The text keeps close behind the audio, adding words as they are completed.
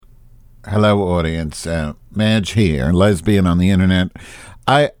Hello, audience. Madge here, lesbian on the internet.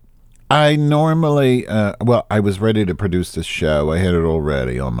 I I normally, I was ready to produce this show. I had it all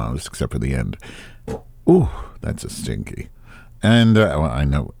ready almost, except for the end. Ooh, that's a stinky. And I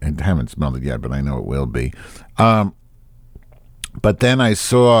know I haven't smelled it yet, but I know it will be. But then I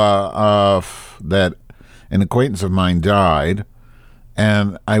saw that an acquaintance of mine died,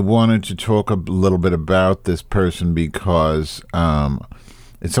 and I wanted to talk a little bit about this person because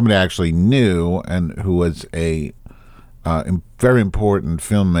it's somebody I actually knew and who was a very important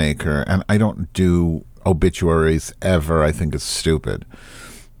filmmaker. And I don't do obituaries ever. I think it's stupid.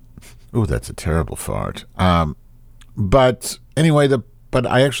 Ooh, that's a terrible fart. But anyway, but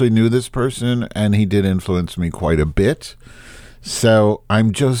I actually knew this person, and he did influence me quite a bit. So I'm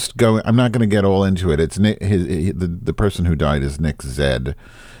not going to get all into it. It's the person who died is Nick Zedd,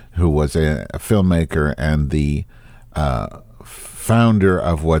 who was a filmmaker and the founder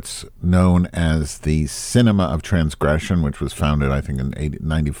of what's known as the Cinema of Transgression, which was founded, I think, in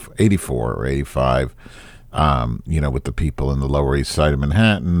 84 or 85, with the people in the Lower East Side of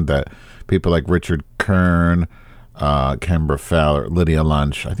Manhattan, that people like Richard Kern, Kembra Fowler, Lydia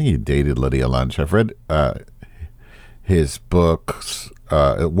Lunch. I think he dated Lydia Lunch. I've read his books,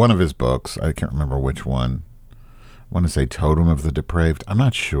 one of his books. I can't remember which one. I want to say Totem of the Depraved. I'm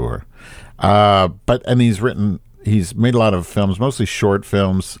not sure. And he's made a lot of films, mostly short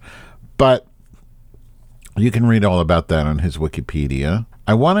films, but you can read all about that on his Wikipedia.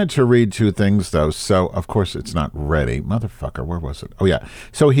 I wanted to read two things, though, so of course it's not ready. Motherfucker, where was it? Oh, yeah.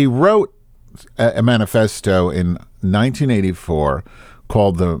 So he wrote a manifesto in 1984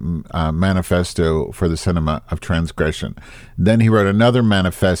 called the Manifesto for the Cinema of Transgression. Then he wrote another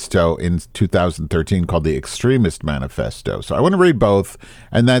manifesto in 2013 called the Extremist Manifesto. So I want to read both,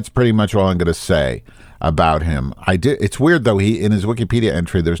 and that's pretty much all I'm going to say about him. It's weird, though, in his Wikipedia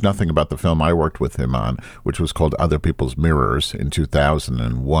entry, there's nothing about the film I worked with him on, which was called Other People's Mirrors in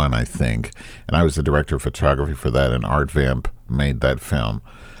 2001, I think. And I was the director of photography for that, and Art Vamp made that film.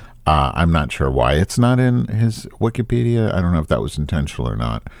 I'm not sure why it's not in his Wikipedia. I don't know if that was intentional or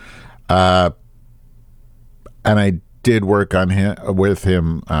not. And I did work with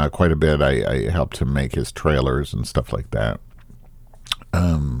him quite a bit. I helped him make his trailers and stuff like that,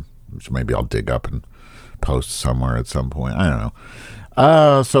 which maybe I'll dig up and post somewhere at some point. I don't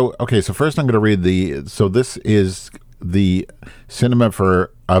know. So first I'm going to read this is the Cinema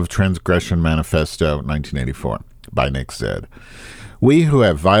of Transgression Manifesto, 1984, by Nick Zedd. We who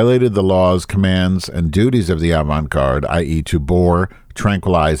have violated the laws, commands, and duties of the avant-garde, i.e. to bore,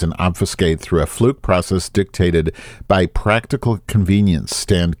 tranquilize, and obfuscate through a fluke process dictated by practical convenience,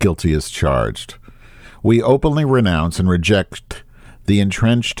 stand guilty as charged. We openly renounce and reject the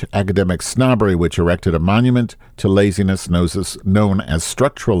entrenched academic snobbery which erected a monument to laziness known as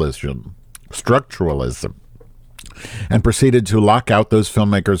structuralism, and proceeded to lock out those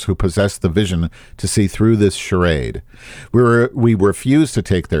filmmakers who possessed the vision to see through this charade. We refused to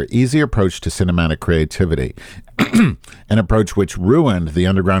take their easy approach to cinematic creativity, an approach which ruined the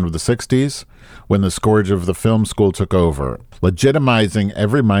underground of the 60s when the scourge of the film school took over, legitimizing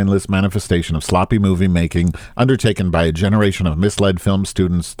every mindless manifestation of sloppy movie making undertaken by a generation of misled film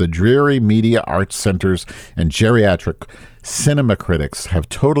students. The dreary media arts centers and geriatric cinema critics have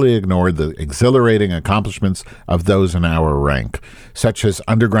totally ignored the exhilarating accomplishments of those in our rank, such as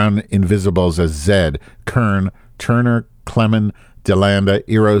underground invisibles as Zedd, Kern, Turner, Clement, DeLanda,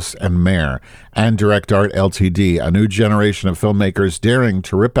 Eros, and Mayer, and Direct Art Ltd., a new generation of filmmakers daring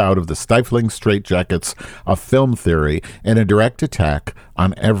to rip out of the stifling straitjackets of film theory in a direct attack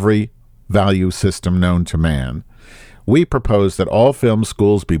on every value system known to man. We propose that all film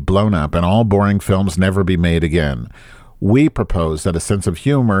schools be blown up and all boring films never be made again. We propose that a sense of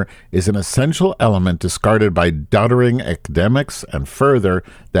humor is an essential element discarded by doddering academics, and further,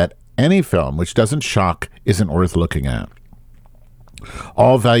 that any film which doesn't shock isn't worth looking at.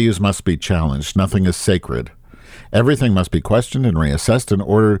 All values must be challenged. Nothing is sacred. Everything must be questioned and reassessed in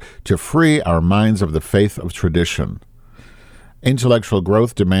order to free our minds of the faith of tradition. Intellectual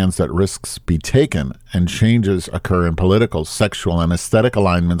growth demands that risks be taken and changes occur in political, sexual, and aesthetic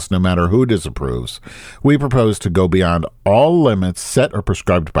alignments no matter who disapproves. We propose to go beyond all limits set or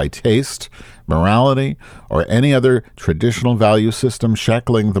prescribed by taste, morality, or any other traditional value system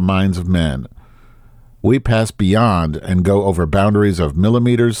shackling the minds of men. We pass beyond and go over boundaries of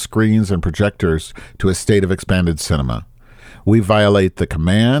millimeters, screens, and projectors to a state of expanded cinema. We violate the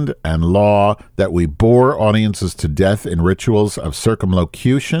command and law that we bore audiences to death in rituals of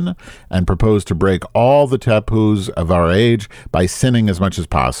circumlocution and propose to break all the taboos of our age by sinning as much as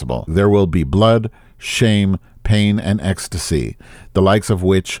possible. There will be blood, shame, pain, and ecstasy, the likes of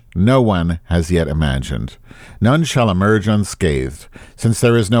which no one has yet imagined. None shall emerge unscathed. Since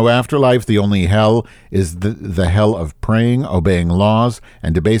there is no afterlife, the only hell is the hell of praying, obeying laws,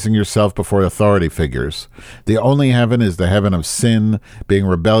 and debasing yourself before authority figures. The only heaven is the heaven of sin, being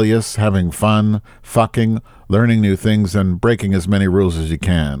rebellious, having fun, fucking, learning new things, and breaking as many rules as you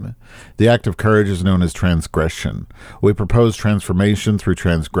can. The act of courage is known as transgression. We propose transformation through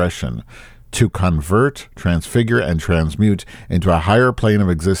transgression, to convert, transfigure, and transmute into a higher plane of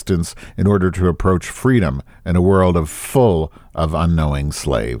existence in order to approach freedom in a world full of unknowing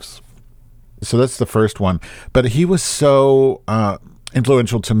slaves. So that's the first one. But he was so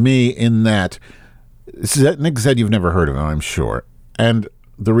influential to me in that Nick Zed, you've never heard of him, I'm sure. And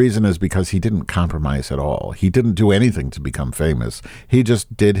the reason is because he didn't compromise at all. He didn't do anything to become famous. He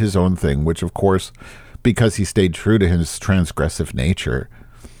just did his own thing, which, of course, because he stayed true to his transgressive nature,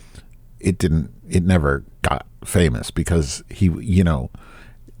 it never got famous, because he,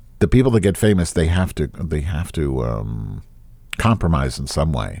 the people that get famous, they have to compromise in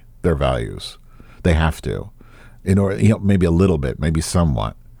some way their values. They have to, in order, maybe a little bit, maybe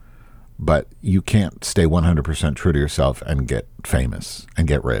somewhat, but you can't stay 100% true to yourself and get famous and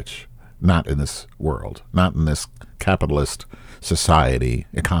get rich. Not in this world, not in this capitalist society,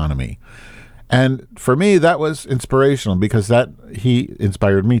 economy. And for me, that was inspirational, because he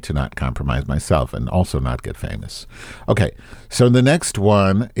inspired me to not compromise myself and also not get famous. Okay, so the next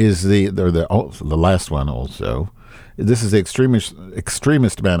one is the last one also. This is the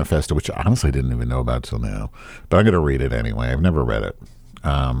Extremist Manifesto, which I honestly didn't even know about till now. But I'm going to read it anyway. I've never read it.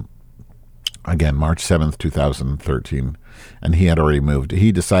 Again, March 7th, 2013. And he had already moved.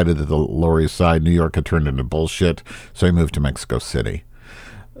 He decided that the Lower East Side, New York, had turned into bullshit, so he moved to Mexico City.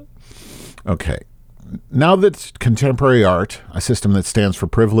 Okay. Now that contemporary art, a system that stands for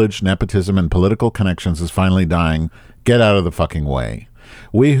privilege, nepotism, and political connections, is finally dying, get out of the fucking way.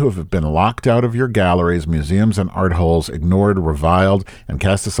 We who have been locked out of your galleries, museums, and art holes, ignored, reviled, and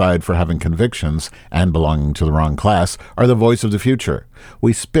cast aside for having convictions and belonging to the wrong class, are the voice of the future.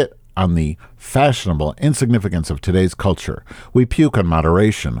 We spit on the fashionable insignificance of today's culture. We puke on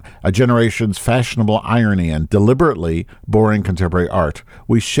moderation, a generation's fashionable irony, and deliberately boring contemporary art.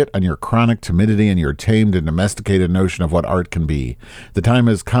 We shit on your chronic timidity and your tamed and domesticated notion of what art can be. The time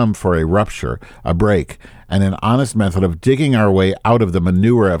has come for a rupture, a break, and an honest method of digging our way out of the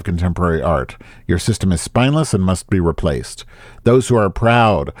manure of contemporary art. Your system is spineless and must be replaced. Those who are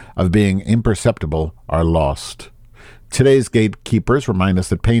proud of being imperceptible are lost. Today's gatekeepers remind us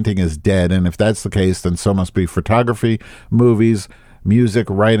that painting is dead, and if that's the case, then so must be photography, movies, music,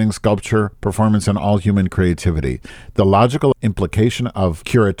 writing, sculpture, performance, and all human creativity. The logical implication of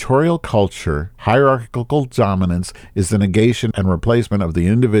curatorial culture, hierarchical dominance, is the negation and replacement of the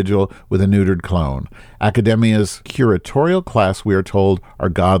individual with a neutered clone. Academia's curatorial class, we are told, are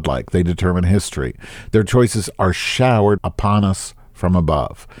godlike. They determine history. Their choices are showered upon us from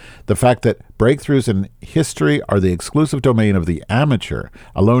above. The fact that breakthroughs in history are the exclusive domain of the amateur,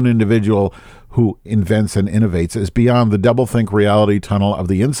 a lone individual who invents and innovates, is beyond the doublethink reality tunnel of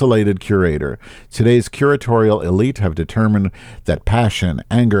the insulated curator. Today's curatorial elite have determined that passion,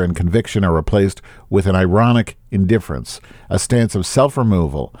 anger, and conviction are replaced with an ironic indifference, a stance of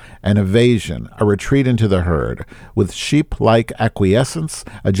self-removal, an evasion, a retreat into the herd. With sheep-like acquiescence,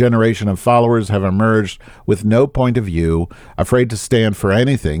 a generation of followers have emerged with no point of view, afraid to stand for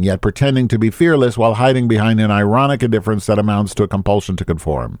anything, yet pretending to be fearless while hiding behind an ironic indifference that amounts to a compulsion to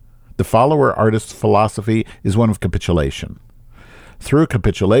conform. The follower artist's philosophy is one of capitulation. Through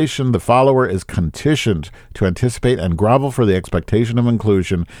capitulation, the follower is conditioned to anticipate and grovel for the expectation of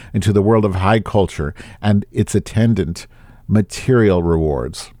inclusion into the world of high culture and its attendant material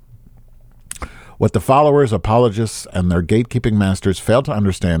rewards. What the followers, apologists, and their gatekeeping masters fail to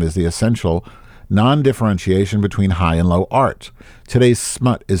understand is the essential non-differentiation between high and low art. Today's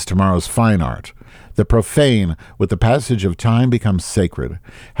smut is tomorrow's fine art. The profane, with the passage of time, becomes sacred.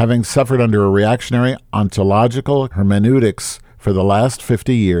 Having suffered under a reactionary ontological hermeneutics for the last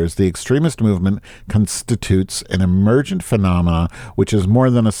 50 years, the extremist movement constitutes an emergent phenomena which is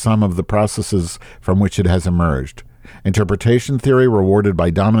more than a sum of the processes from which it has emerged. Interpretation theory, rewarded by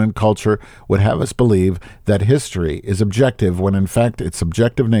dominant culture, would have us believe that history is objective when in fact its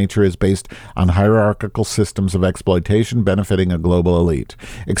subjective nature is based on hierarchical systems of exploitation benefiting a global elite.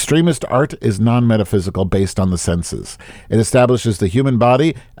 Extremist art is non-metaphysical, based on the senses. It establishes the human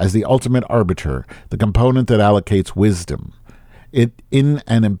body as the ultimate arbiter, the component that allocates wisdom. In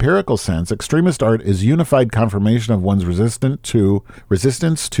an empirical sense, extremist art is unified confirmation of one's resistance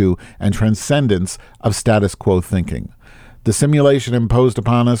to, and transcendence of status quo thinking. The simulation imposed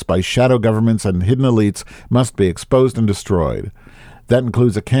upon us by shadow governments and hidden elites must be exposed and destroyed. That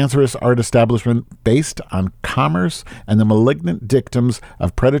includes a cancerous art establishment based on commerce and the malignant dictums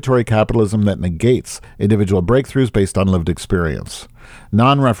of predatory capitalism that negates individual breakthroughs based on lived experience.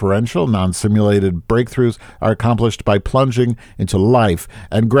 Non-referential, non-simulated breakthroughs are accomplished by plunging into life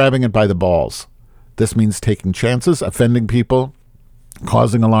and grabbing it by the balls. This means taking chances, offending people,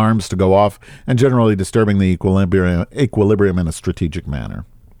 causing alarms to go off, and generally disturbing the equilibrium in a strategic manner.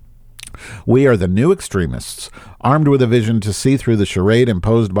 We are the new extremists, armed with a vision to see through the charade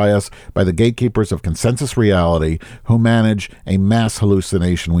imposed by us by the gatekeepers of consensus reality who manage a mass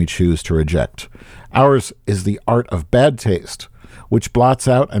hallucination we choose to reject. Ours is the art of bad taste, which blots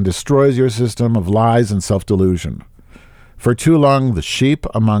out and destroys your system of lies and self-delusion. For too long, the sheep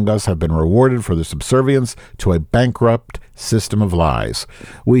among us have been rewarded for their subservience to a bankrupt system of lies.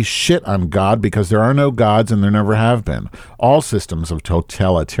 We shit on God because there are no gods and there never have been. All systems of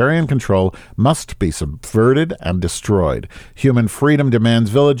totalitarian control must be subverted and destroyed. Human freedom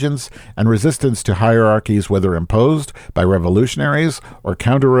demands vigilance and resistance to hierarchies, whether imposed by revolutionaries or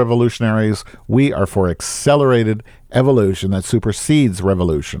counter-revolutionaries. We are for accelerated evolution that supersedes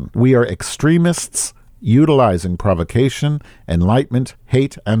revolution. We are extremists utilizing provocation, enlightenment,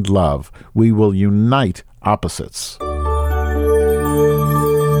 hate, and love. We will unite opposites.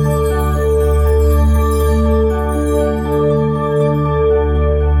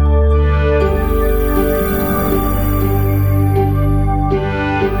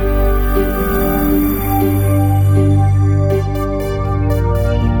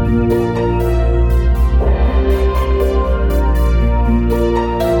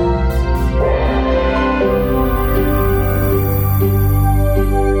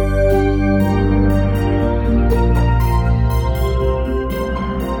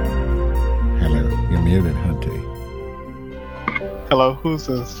 Hello, who's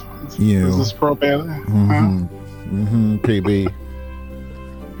this? You. Is this Pro Bailey? PB.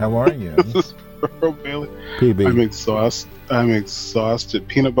 How are you? Is this Pro Bailey? PB. I'm exhausted.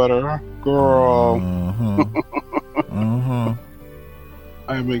 Peanut butter, girl.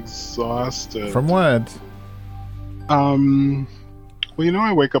 I'm exhausted. From what? Well,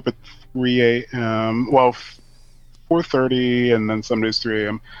 I wake up at 3 a.m. Well, 4:30, and then some days 3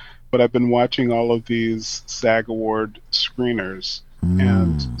 a.m. But I've been watching all of these SAG Award screeners,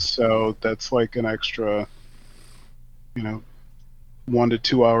 and so that's like an extra, 1 to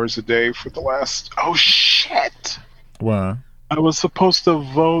 2 hours a day for the last. Oh shit! What? I was supposed to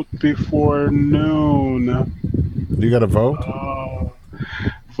vote before noon. You got to vote?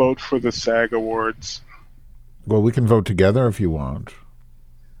 Vote for the SAG Awards. Well, we can vote together if you want.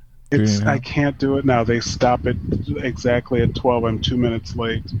 I can't do it now. They stop it exactly at 12. I'm 2 minutes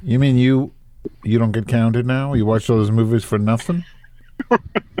late. You mean you don't get counted now? You watch all those movies for nothing?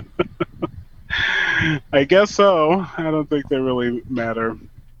 I guess so. I don't think they really matter.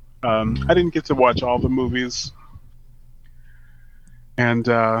 I didn't get to watch all the movies. And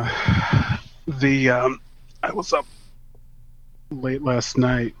I was up late last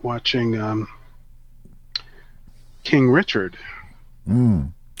night watching King Richard.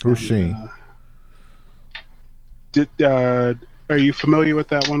 Who's she? Are you familiar with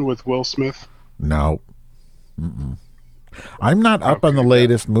that one with Will Smith? No. I'm not up on the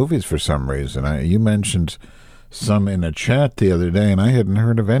latest movies for some reason. You mentioned some in a chat the other day, and I hadn't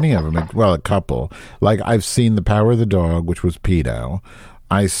heard of any of them. Well, a couple. Like, I've seen The Power of the Dog, which was pedo.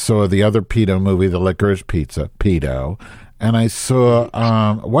 I saw the other pedo movie, The Licorice Pizza, pedo. And I saw,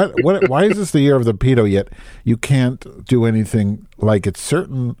 why is this the year of the pedo yet? You can't do anything like it.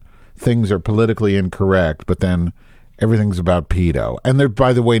 Certain things are politically incorrect, but then everything's about pedo. And there,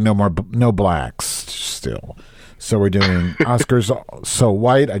 by the way, no blacks still. So we're doing Oscars So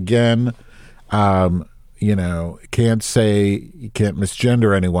White again. Can't say, you can't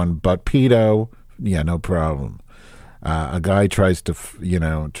misgender anyone, but pedo, yeah, no problem. A guy tries to,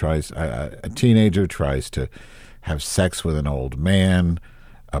 a teenager tries to have sex with an old man.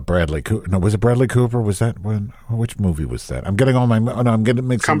 Bradley Cooper. No, was it Bradley Cooper? Was that when? Which movie was that? I'm getting all my. Oh no, I'm getting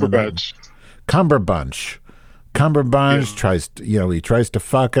mixing. Cumberbatch. Cumberbatch tries. He tries to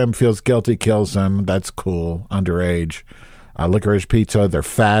fuck him. Feels guilty. Kills him. That's cool. Underage. Licorice Pizza. They're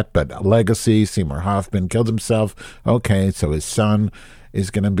fat, but legacy. Seymour Hoffman killed himself. Okay, so his son is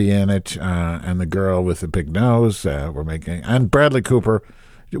going to be in it, and the girl with the big nose. We're making and Bradley Cooper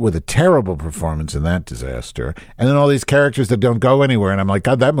with a terrible performance in that disaster. And then all these characters that don't go anywhere. And I'm like,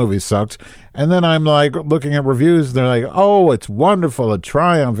 God, that movie sucked. And then I'm like looking at reviews. And they're like, oh, it's wonderful. A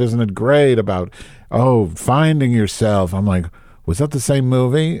triumph. Isn't it great? About, finding yourself. I'm like, Was that the same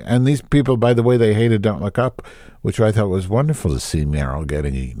movie? And these people, by the way, they hated Don't Look Up, which I thought was wonderful to see Meryl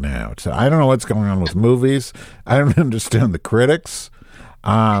getting eaten out. So I don't know what's going on with movies. I don't understand the critics.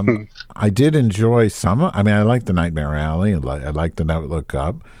 I did enjoy some. I mean, I liked The Nightmare Alley. I liked The Don't Look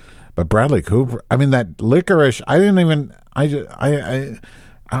Up. But Bradley Cooper, I mean, that Licorice, I don't know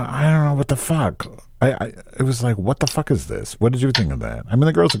what the fuck. It was like, what the fuck is this? What did you think of that? I mean,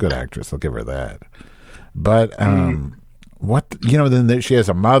 the girl's a good actress. I'll give her that. But then she has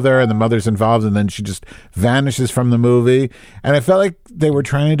a mother, and the mother's involved, and then she just vanishes from the movie. And I felt like they were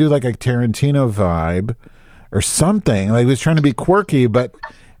trying to do like a Tarantino vibe or something. Like, it was trying to be quirky, but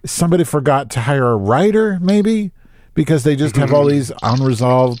somebody forgot to hire a writer, maybe, because they just have all these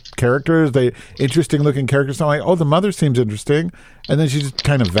unresolved characters. Interesting looking characters. So I'm like, oh, the mother seems interesting, and then she just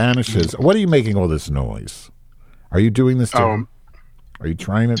kind of vanishes. What are you making all this noise? Are you doing this to? Are you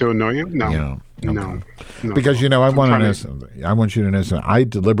trying to annoy you? No. Yeah. Okay. No. Because, I want to know something. I want you to know something. I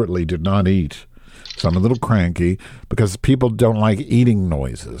deliberately did not eat. So I'm a little cranky because people don't like eating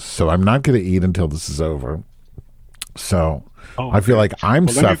noises. So I'm not going to eat until this is over. So I feel like I'm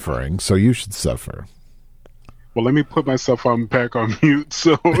suffering, so you should suffer. Well, let me put myself back on mute.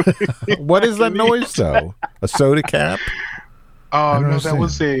 So what is that noise, though? A soda cap? No, that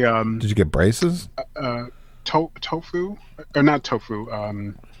was a... Did you get braces? Tofu? Or not tofu.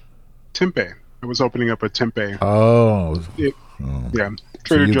 Tempeh. I was opening up a tempeh. Yeah.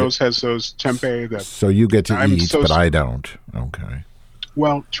 Trader Joe's has those tempeh. So you get to eat, but I don't. Okay.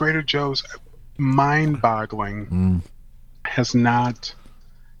 Well, Trader Joe's, mind-boggling, has not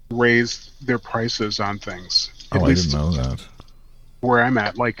raised their prices on things. At least I didn't know that. Where I'm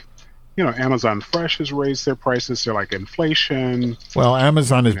at, Amazon Fresh has raised their prices. They're like inflation. Well,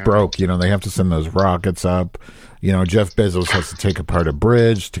 Amazon is broke. They have to send those rockets up. Jeff Bezos has to take apart a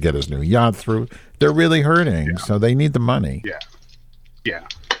bridge to get his new yacht through. They're really hurting, so they need the money. Yeah.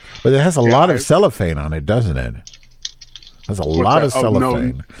 But it has a lot of cellophane on it, doesn't it? There's a lot of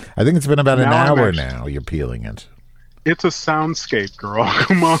cellophane. No. I think it's been about an hour now you're peeling it. It's a soundscape, girl.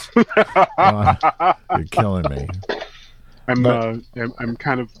 Come on. You're killing me. I'm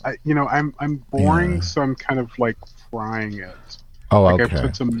kind of, I'm boring, so I'm kind of like frying it. Oh, okay. I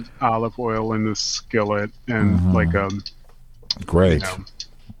put some olive oil in the skillet and Great. Yeah.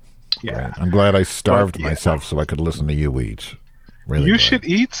 Great. I'm glad I starved myself so I could listen to you eat. Really you should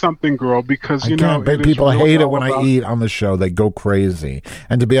eat something, girl, because people hate it when I eat on the show. They go crazy.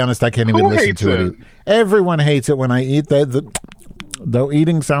 And to be honest, I can't even listen to it. Everyone hates it when I eat. The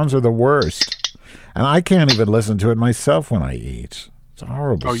eating sounds are the worst. And I can't even listen to it myself when I eat. It's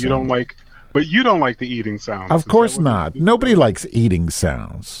horrible. Oh, you don't like the eating sounds. Of course not. Nobody likes eating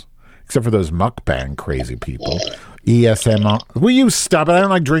sounds. Except for those mukbang crazy people. ESMR. Will you stop it? I don't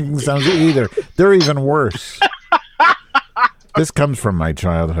like drinking sounds either. They're even worse. This comes from my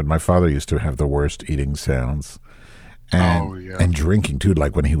childhood. My father used to have the worst eating sounds. And drinking, too.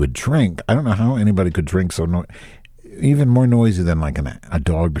 Like when he would drink, I don't know how anybody could drink so even more noisy than like a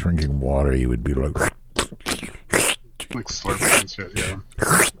dog drinking water. He would be like slurping and shit, yeah.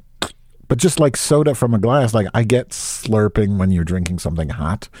 But just like soda from a glass, like I get slurping when you're drinking something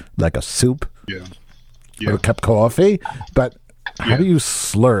hot, like a soup. Yeah. Or a cup of coffee. But how do you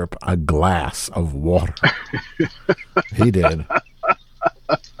slurp a glass of water? He did.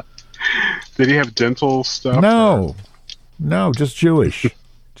 Did he have dental stuff? No, just Jewish.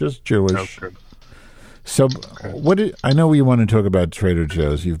 Just Jewish. Okay. So, I know you want to talk about Trader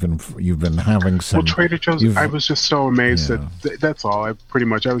Joe's. You've been having some. Well, Trader Joe's. I was just so amazed that that's all. I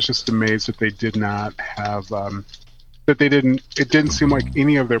was just amazed that they did not have that they didn't. It didn't seem like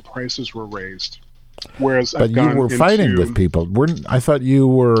any of their prices were raised. Whereas, but you were fighting with people. I thought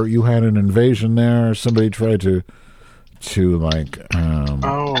you had an invasion there. Somebody tried to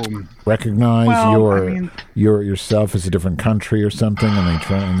recognize yourself as a different country or something,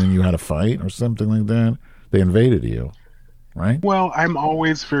 and then you had a fight or something like that. They invaded you, right? Well, I'm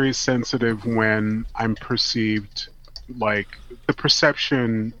always very sensitive when I'm perceived, like the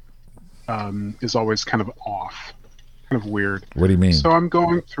perception is always kind of off, kind of weird. What do you mean? So I'm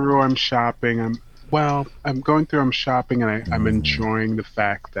going through, I'm shopping, I'm shopping, and I'm enjoying the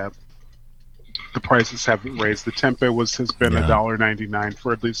fact that the prices haven't raised. The tempeh has been $1.99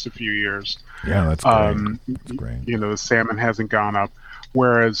 for at least a few years. Yeah, that's great. That's great. The salmon hasn't gone up,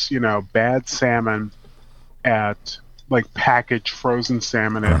 whereas bad salmon at like packaged frozen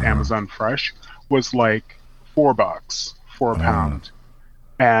salmon at Amazon Fresh was like $4 for a pound,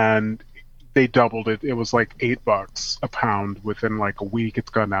 and they doubled it. It was like $8 a pound within like a week. It's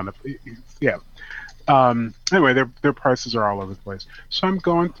gone down to anyway, their prices are all over the place. So I'm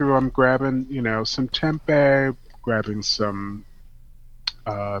going through. I'm grabbing some tempeh, grabbing some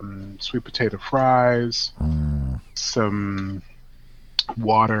sweet potato fries, some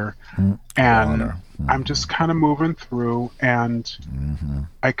water, and Water. I'm just kind of moving through, and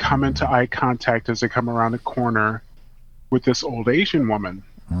I come into eye contact as I come around a corner with this old Asian woman,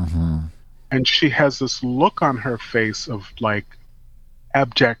 and she has this look on her face of like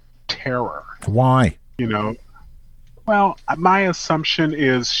abject terror. Why? You know, well, my assumption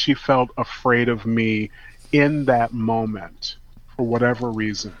is she felt afraid of me in that moment for whatever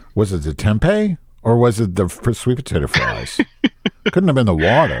reason. Was it the tempeh or was it the sweet potato fries? Couldn't have been the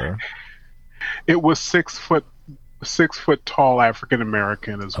water. It was 6 foot tall African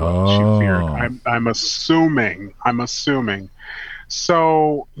American is what she feared. I'm assuming.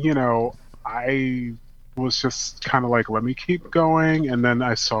 So, I was just kind of like, let me keep going, and then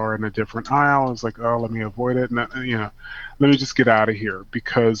I saw her in a different aisle. I was like, oh, let me avoid it, and let me just get out of here,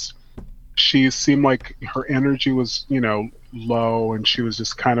 because she seemed like her energy was, low, and she was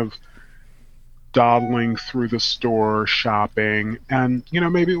just kind of dawdling through the store shopping, and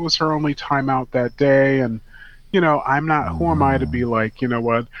maybe it was her only time out that day, and I'm not, who am I to be like,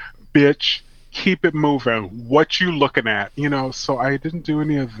 what, bitch, keep it moving, what you looking at, so I didn't do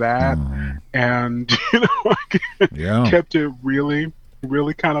any of that, and I kept it really,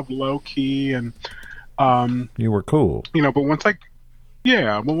 really kind of low key, and you were cool, but once I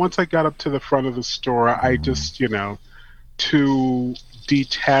got up to the front of the store, I just to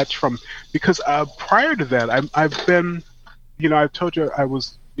detach from, because prior to that I've been, I've told you I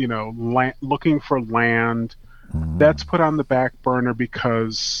was looking for land. That's put on the back burner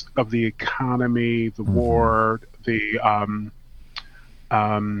because of the economy, the war, the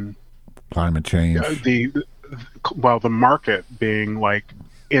climate change, the market being like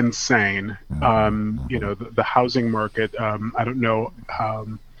insane. The housing market. I don't know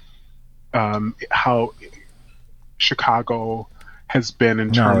how Chicago has been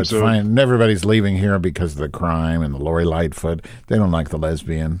in terms of. Fine. Everybody's leaving here because of the crime and the Lori Lightfoot. They don't like the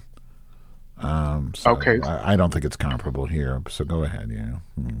lesbian. Okay. I don't think it's comparable here. So go ahead.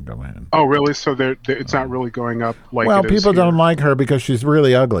 Go ahead. Oh, really? So it's not really going up like. Well, it is people here. don't like her because she's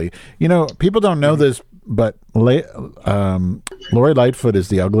really ugly. People don't know this, but Lori Lightfoot is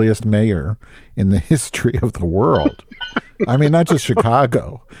the ugliest mayor in the history of the world. I mean, not just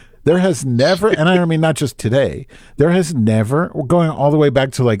Chicago. There has never, and I mean not just today, there has never, we're going all the way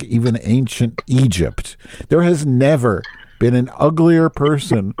back to like even ancient Egypt, there has never been an uglier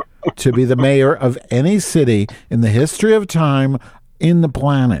person to be the mayor of any city in the history of time in the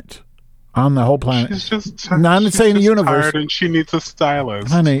planet, on the whole planet. She's just not saying the universe. Tired and she needs a stylist.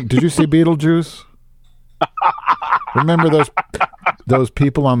 Honey, did you see Beetlejuice? Remember those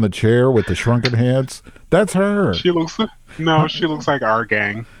people on the chair with the shrunken heads? That's her. She looks like our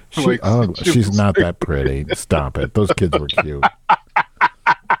gang. She's not that pretty. Stop it. Those kids were cute.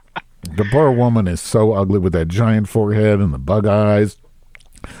 The poor woman is so ugly with that giant forehead and the bug eyes,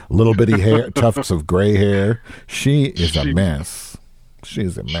 little bitty hair, tufts of gray hair. She is a mess.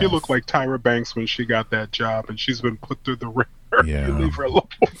 She's a mess. She looked like Tyra Banks when she got that job, and she's been put through the ringer. Yeah, leave her alone.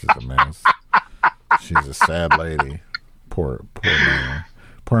 She's a mess. She's a sad lady. Poor mayor.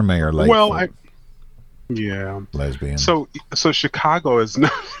 Poor Mayor Lightfoot. Well, yeah, lesbian. So Chicago is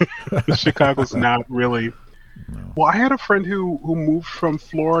not. Chicago's not really. No. Well, I had a friend who moved from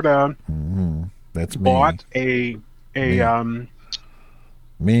Florida. That's me. Bought a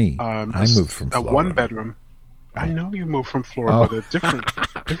me. I moved from Florida. A 1-bedroom. I know you moved from Florida, but a different.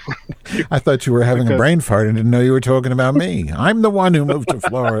 I thought you were having a brain fart and didn't know you were talking about me. I'm the one who moved to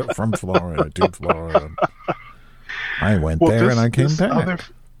Florida, from Florida to Florida. I went there and I came back.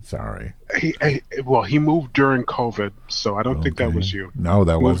 Sorry. He moved during COVID, so I don't think that was you. No,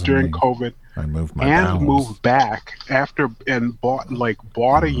 that wasn't during me. COVID. I moved my and bowels. Moved back after and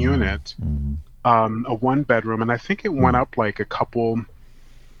bought a unit, a 1-bedroom, and I think it went up like a couple,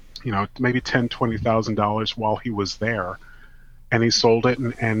 maybe $10,000-$20,000 while he was there, and he sold it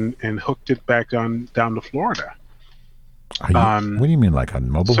and hooked it back down to Florida. What do you mean, like a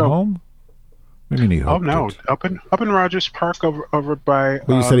mobile home? What do you mean he hooked it? up in Rogers Park over by.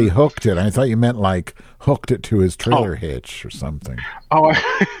 Well, you said he hooked it. I thought you meant like hooked it to his trailer hitch or something. Oh,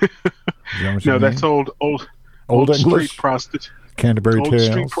 no, that's old English street prostitute. Canterbury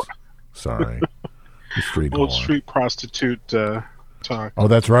Tales. Sorry, old street prostitute talk. Oh,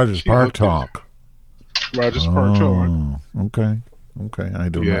 that's Rogers Park talk. Rogers Park talk. Okay. I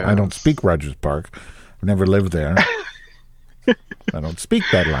don't speak Rogers Park. I've never lived there. I don't speak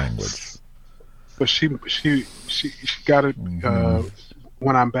that language. But she got it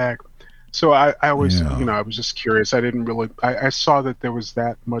when I'm back. So I was I was just curious. I didn't really. I saw that there was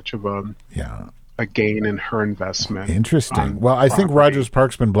that much of a a gain in her investment. Interesting. Well, I think Rogers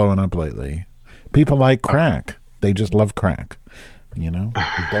Park's been blowing up lately. People like crack. They just love crack. You know,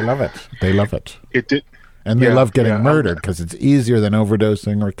 they love it. They love it. It did, and they love getting murdered because it's easier than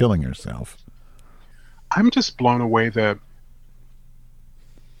overdosing or killing yourself. I'm just blown away that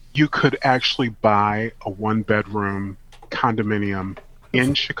you could actually buy a 1-bedroom condominium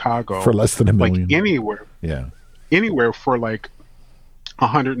in Chicago for less than $1 million. Like anywhere. Yeah. Anywhere for like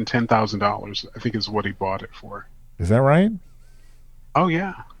 $110,000, I think is what he bought it for. Is that right? Oh,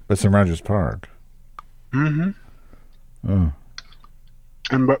 yeah. It's in Rogers Park. Mm-hmm. Oh.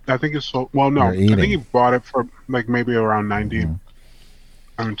 But I think it's sold. Well, no, I think he bought it for like maybe around 90,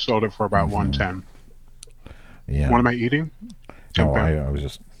 and sold it for about 110. Yeah. What am I eating? No, I was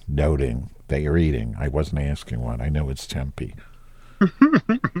just noting that you're eating. I wasn't asking what. I know it's Tempe. So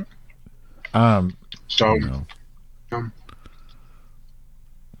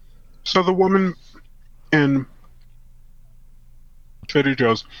the woman in Trader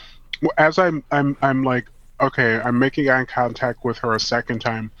Joe's, as I'm like, okay, I'm making eye contact with her a second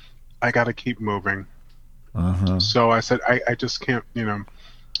time. I got to keep moving. So I said, I just can't, I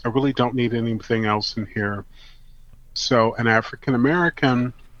really don't need anything else in here. So an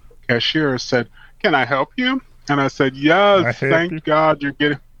African-American cashier said, "Can I help you?" And I said, "Yes, thank God you're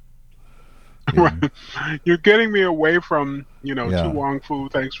getting you're getting me away from, Tu Wong Fu.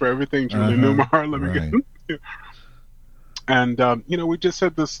 Thanks for everything, Julie Newmar. Let me get." And we just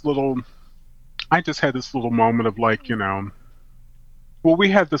had this little. I just had this little moment of like, we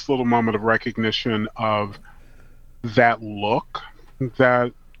had this little moment of recognition of that look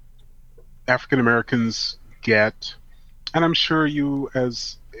that African Americans get, and I'm sure you,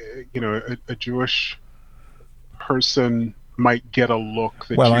 as a Jewish person, might get a look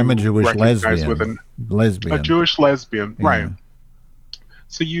that. Well, I'm a Jewish lesbian. A Jewish lesbian, yeah. Right?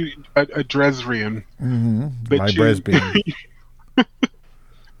 So a Dresrian, but lesbian.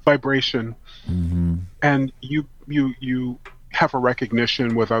 Vibration, and you have a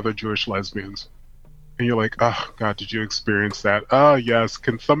recognition with other Jewish lesbians, and you're like, oh God, did you experience that? Oh yes,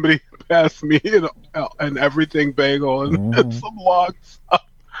 can somebody pass me an everything bagel and some logs?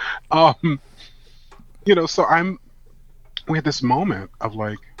 So we had this moment of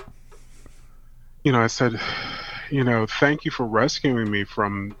like, I said, thank you for rescuing me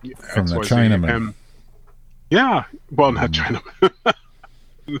from the Chinaman. And, yeah, well, not Chinaman.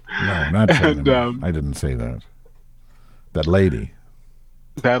 No, not Chinaman. I didn't say that. That lady.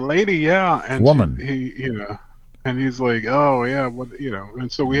 That lady, yeah, and woman. And he's like, oh yeah,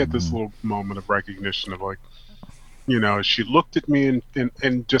 and so we had this little moment of recognition of like, she looked at me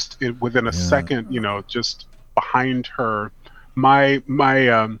and just within a second, just behind her, my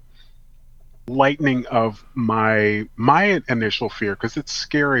lightening of my initial fear, because it's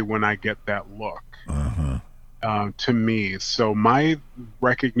scary when I get that look. To me, so my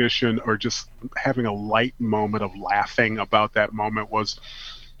recognition or just having a light moment of laughing about that moment was,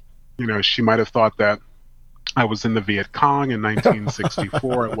 she might have thought that I was in the Viet Cong in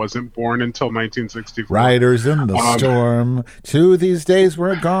 1964. It wasn't born until 1964. Riders in the storm. To these days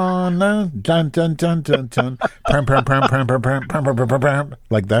we're gone. Dun dun dun dun dun. Like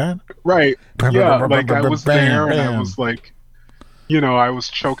that. Right. Yeah. Like I was there, and I was like. I was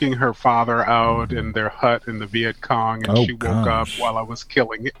choking her father out in their hut in the Viet Cong, and she woke up while I was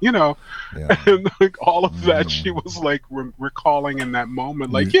killing it, and like all of that, she was like recalling in that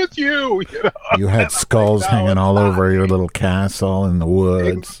moment, like, it's you. You had skulls hanging all over your little castle in the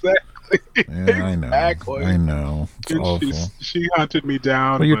woods. Exactly. Yeah, I know. It's awful. She hunted me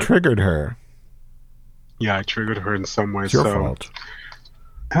down. Well, you triggered her. Yeah, I triggered her in some way. It's your fault.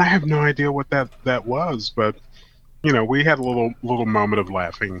 And I have no idea what that was, but. We had a little moment of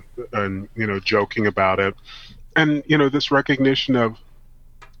laughing and, joking about it. And, this recognition of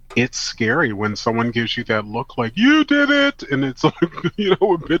it's scary when someone gives you that look like, you did it. And it's like,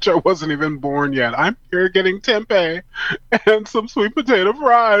 bitch, I wasn't even born yet. I'm here getting tempeh and some sweet potato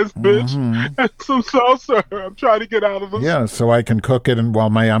fries, bitch, and some salsa. I'm trying to get out of this. Yeah, so I can cook it and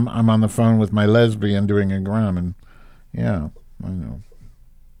while I'm on the phone with my lesbian doing a gram. And yeah, I know.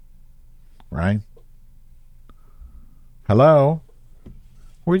 Right? Hello?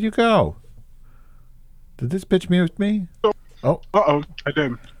 Where'd you go? Did this bitch mute me? Oh. Uh-oh. I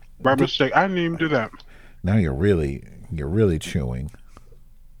did. By mistake. I didn't even do that. Now you're really chewing.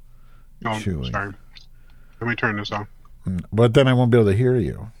 Oh, sorry. Let me turn this on. But then I won't be able to hear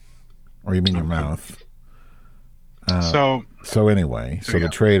you. Or you mean your mouth. So anyway, the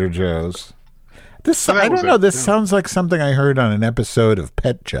Trader Joe's. I don't know. This sounds like something I heard on an episode of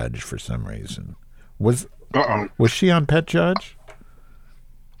Pet Judge for some reason. Was she on Pet Judge?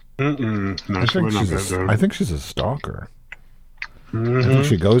 No, she would not get there. I think she's a stalker. Mm-hmm. I think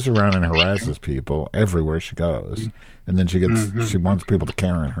she goes around and harasses people everywhere she goes, and then she wants people to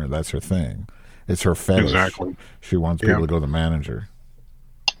Karen her. That's her thing. It's her fetish. Exactly. She wants people to go to the manager.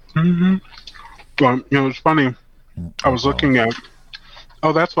 Mm-hmm. Well, it's funny. I was looking at.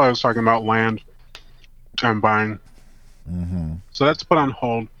 Oh, that's why I was talking about land I'm buying. Mm-hmm. So that's put on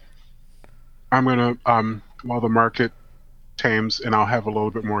hold. I'm gonna while the market tames, and I'll have a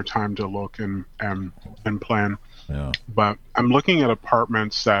little bit more time to look and plan. Yeah. But I'm looking at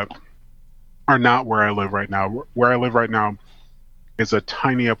apartments that are not where I live right now. Where I live right now is a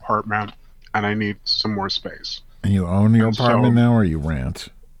tiny apartment, and I need some more space. And you own your apartment now, or you rent?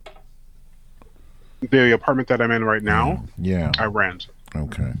 The apartment that I'm in right now, yeah, I rent.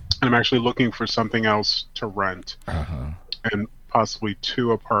 Okay. And I'm actually looking for something else to rent, and possibly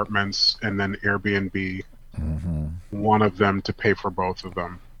 2 apartments, and then Airbnb. One of them to pay for both of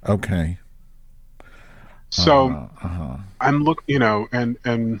them. Okay. So I'm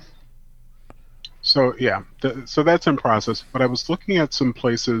and so yeah, so that's in process. But I was looking at some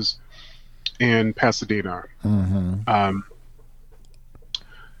places in Pasadena, and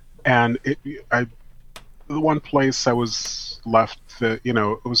the one place I was left, it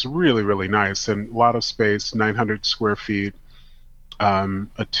was really, really nice and a lot of space, 900 square feet, a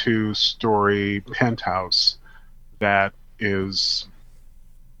 2-story penthouse that is,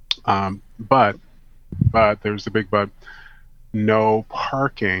 but there's the big but, no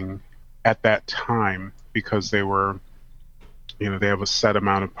parking at that time because they were, they have a set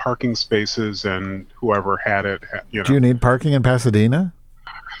amount of parking spaces and whoever had it, Do you need parking in Pasadena?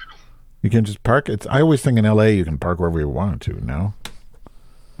 You can just park. I always think in LA you can park wherever you want to. No.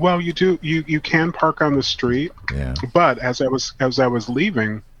 Well, you do. You can park on the street. Yeah. But as I was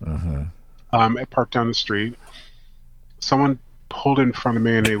leaving, I parked down the street. Someone pulled in front of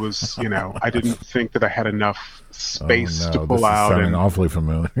me, and it was, I didn't think that I had enough space to pull out. This is sounding awfully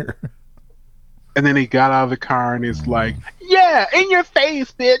familiar. And then he got out of the car, and he's like, "Yeah, in your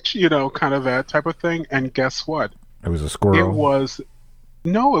face, bitch," kind of that type of thing. And guess what? It was a squirrel.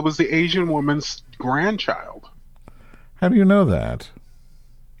 It was the Asian woman's grandchild. How do you know that?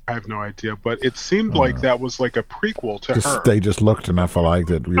 I have no idea, but it seemed like that was like a prequel to her. They just looked enough alike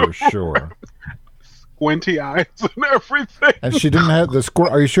that we were sure. Squinty eyes and everything. And she didn't have the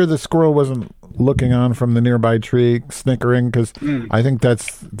squirrel. Are you sure the squirrel wasn't looking on from the nearby tree, snickering? Because I think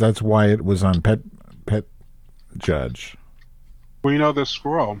that's why it was on Pet Judge. Well, the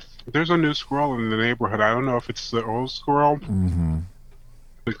squirrel. There's a new squirrel in the neighborhood. I don't know if it's the old squirrel,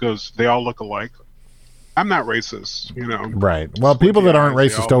 because they all look alike. I'm not racist, Right. Well, people that aren't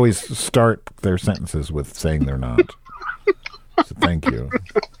racist always start their sentences with saying they're not. So thank you.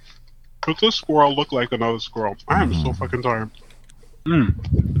 But this squirrel looked like another squirrel. I am so fucking tired. And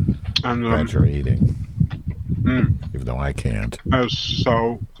Glad you're eating. Even though I can't. That's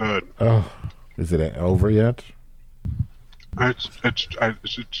so good. Oh, is it over yet?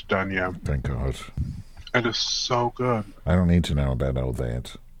 It's done, yeah. Thank God. It is so good. I don't need to know about all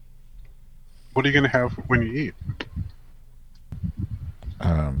that. What are you going to have when you eat?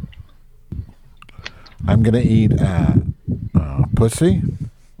 I'm going to eat pussy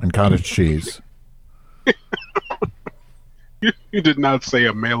and cottage cheese. You did not say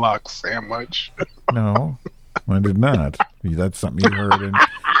a Maalox sandwich. No, I did not. That's something you heard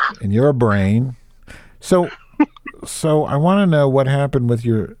in your brain. So I want to know what happened with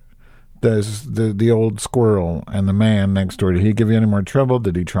the old squirrel and the man next door. Did he give you any more trouble?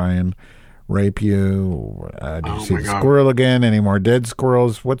 Did he try and rape you? Did you see the squirrel again? Any more dead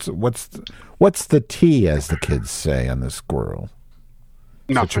squirrels? What's the tea, as the kids say, on the squirrel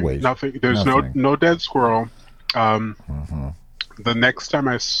situation? Nothing. There's no dead squirrel. The next time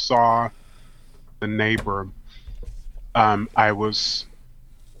I saw the neighbor, I was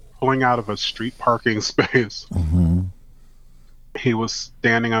pulling out of a street parking space. He was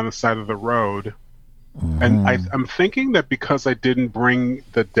standing on the side of the road. And I'm thinking that because I didn't bring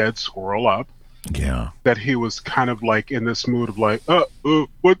the dead squirrel up, that he was kind of like in this mood of like,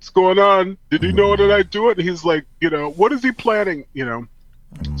 what's going on? Did he know that I do it? And he's like, what is he planning?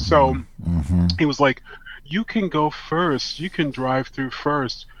 So he was like, you can go first. You can drive through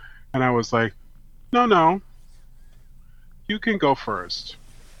first. And I was like, no, you can go first.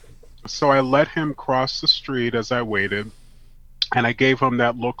 So I let him cross the street as I waited. And I gave him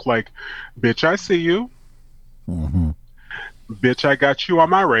that look like, bitch, I see you. Bitch, I got you on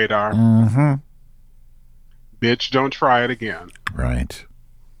my radar. Bitch, don't try it again. Right.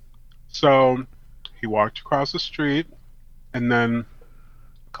 So he walked across the street, and then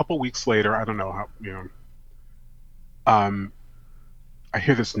a couple weeks later, I don't know how, I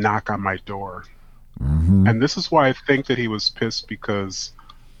hear this knock on my door. Mm-hmm. And this is why I think that he was pissed, because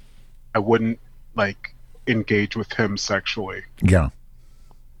I wouldn't like engage with him sexually. Yeah.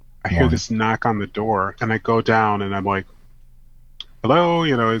 I hear this knock on the door, and I go down, and I'm like, hello,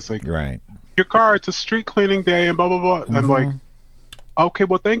 it's like, Right. your car, it's a street cleaning day, and blah, blah, blah. Mm-hmm. I'm like, okay,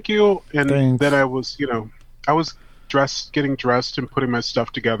 well, thank you. And Thanks. then I was getting dressed and putting my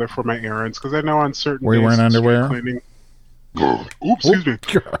stuff together for my errands, because I know on certain Were you days wearing of street underwear? cleaning, oops, excuse me.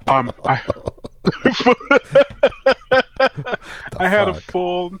 I had a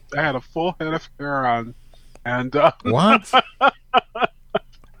full head of hair on, and What?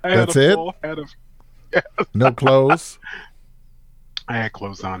 I had That's a it? full head of. No clothes? I had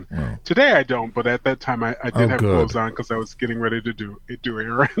clothes on. Oh. Today I don't, but at that time I did have good. clothes on because I was getting ready to do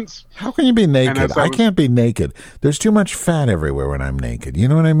errands. How can you be naked? as I can't be naked. There's too much fat everywhere when I'm naked. You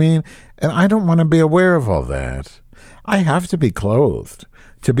know what I mean? And I don't want to be aware of all that. I have to be clothed.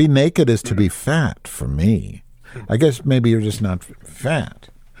 To be naked is to be fat for me. I guess maybe you're just not fat.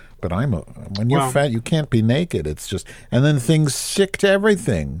 But when you're fat, you can't be naked. It's just, and then things stick to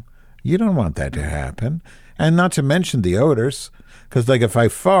everything. You don't want that to happen. And not to mention the odors. Because like if I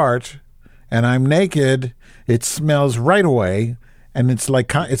fart and I'm naked, it smells right away. And it's like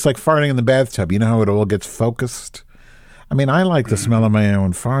farting in the bathtub. You know how it all gets focused? I mean, I like the smell of my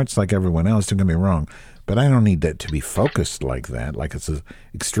own farts like everyone else. Don't get me wrong. But I don't need that to be focused like that, like it's an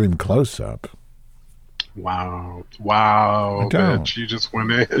extreme close-up. Wow, I don't. bitch! You just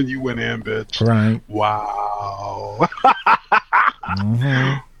went in. You went in, bitch. Right. Wow.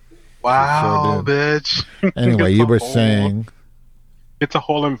 Mm-hmm. Wow, Sure bitch. Anyway, you were saying... It's a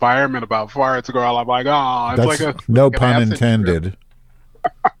whole environment about farts, girl. I'm like, oh, it's That's like no like an pun acid intended.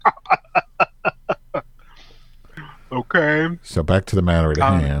 trip. Okay. So back to the matter at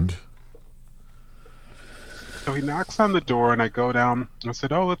hand. So he knocks on the door, and I go down. I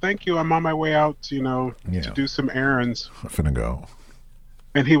said, "Oh, well, thank you. I'm on my way out, to do some errands." I'm finna go.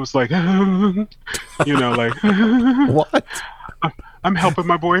 And he was like, like, What? I'm helping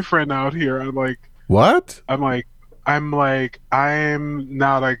my boyfriend out here. I'm like, What? I'm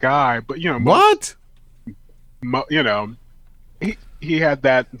not a guy, but What? He had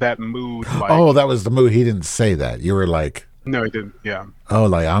that mood. Like, Oh, that was the mood. He didn't say that. You were like, no, he didn't. Yeah, oh,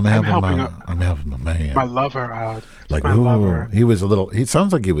 like I'm helping my my man. lover out. Like, my ooh, lover. he was a little. He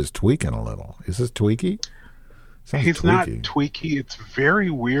sounds like he was tweaking a little. Is this tweaky? Sounds He's not tweaky. tweaky. It's very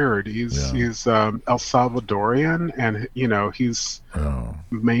weird. He's El Salvadorian, and he's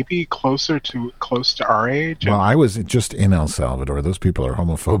maybe close to our age. Well, I was just in El Salvador. Those people are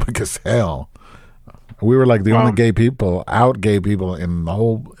homophobic as hell. We were like the only gay people in the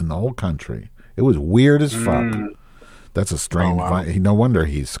whole country. It was weird as fuck. That's a strange. No wonder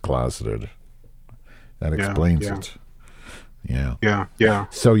he's closeted. That explains it. Yeah. Yeah.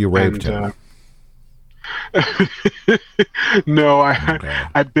 So you raped him. No,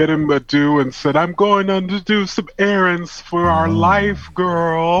 I bid him adieu and said, "I'm going on to do some errands for our life,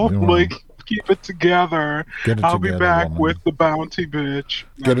 girl. Like, keep it together. I'll be back woman. with the bounty, bitch.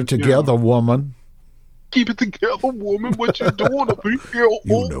 Get it together, woman. Keep it together, woman. What you doing up here?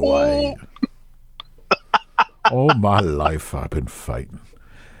 You know I. All my life I've been fighting.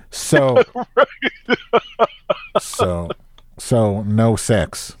 So, so no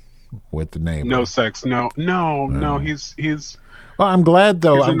sex with the neighbor. No sex. No. He's. Well, I'm glad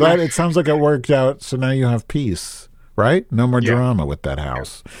though. He's I'm glad it sounds like it worked out. So now you have peace, right? No more drama with that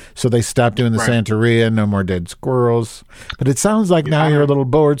house. So they stopped doing the Santeria. No more dead squirrels. But it sounds like now you're a little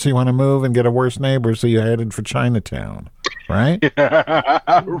bored, so you want to move and get a worse neighbor. So you headed for Chinatown, right?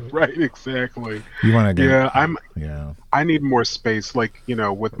 Yeah, right. Exactly. You want to get? Yeah. I need more space. Like,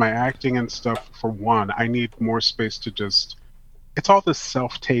 with my acting and stuff. For one, I need more space to just. It's all this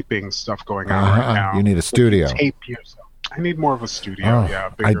self-taping stuff going on right now. You need a studio. Tape yourself. I need more of a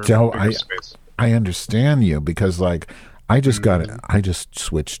studio. Bigger space. I understand you because I just I just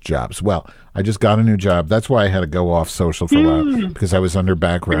switched jobs. Well, I just got a new job. That's why I had to go off social for a while because I was under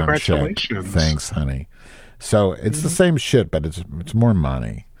background check. Thanks, honey. So it's the same shit, but it's more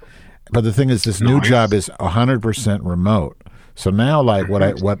money. But the thing is, this new job is 100% remote. So now,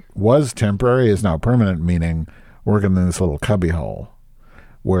 what was temporary is now permanent, meaning working in this little cubby hole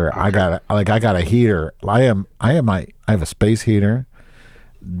where I got a heater. I have a space heater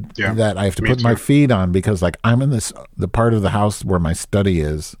that I have to put my feet on because I'm in the part of the house where my study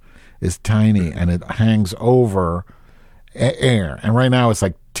is tiny and it hangs over air. And right now it's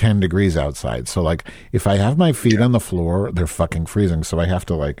 10 degrees outside. So if I have my feet on the floor, they're fucking freezing. So I have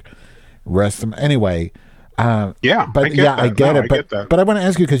to rest them anyway. I get it. But I want to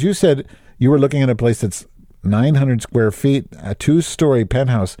ask you because you said you were looking at a place that's 900 square feet, a 2-story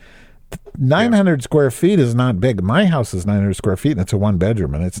penthouse. 900 square feet is not big. My house is 900 square feet, and it's a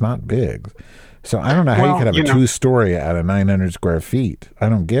 1-bedroom, and it's not big. So I don't know how you could have a 2-story at a 900 square feet. I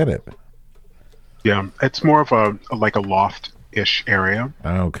don't get it. Yeah, it's more of a loft-ish area.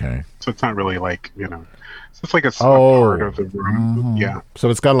 Okay. So it's not really like, so it's like a part of the room. Mm-hmm. Yeah. So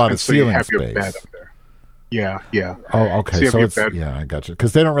it's got a lot of so ceiling you have space. your bed up there. Yeah. Oh, okay. So it's I got you.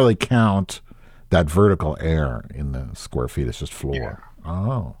 Because they don't really count that vertical air in the square feet. It's just floor. Yeah.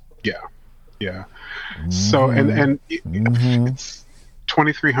 Oh. Yeah. So and it's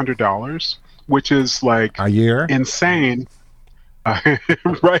 $2,300, which is like a year, insane.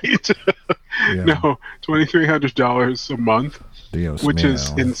 Right? Yeah. No, $2,300 a month, Dios which mío. is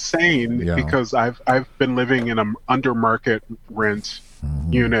insane because I've been living in an under market rent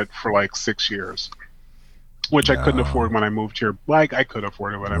unit for like 6 years, which I couldn't afford when I moved here. Like I could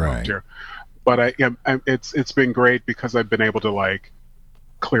afford it when I moved here, but it's been great because I've been able to like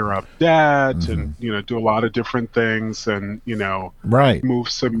clear up debt and do a lot of different things and move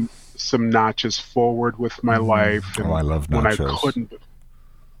some notches forward with my life. And I love nachos. When I couldn't.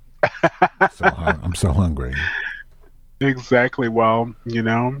 I'm so hungry. Exactly. Well,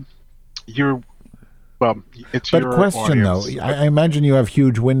 it's your question audience. though. I imagine you have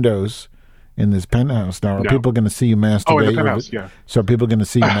huge windows in this penthouse. Now, are people going to see you masturbate? Oh, in the penthouse, yeah. So are people going to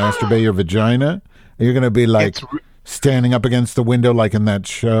see you masturbate your vagina? Are you going to be like standing up against the window like in that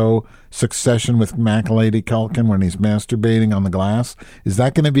show Succession with Macaulay Culkin when he's masturbating on the glass? Is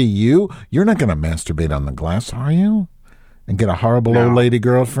that going to be you? You're not going to masturbate on the glass, are you? And get a horrible old lady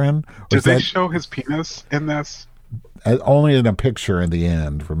girlfriend? Did they show his penis in this? Only in a picture in the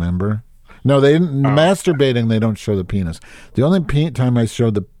end, remember? No, they didn't. Masturbating, they don't show the penis. The only time they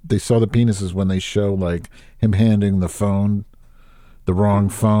saw the penis is when they show like him handing the phone, the wrong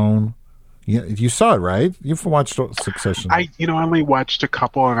phone. You saw it, right? You've watched Succession. I only watched a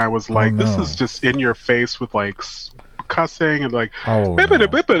couple, and I was like, this is just in your face with like cussing and like, are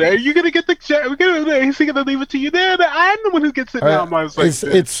you gonna get is he gonna leave it to you? There, I'm the one who gets it now. I was like,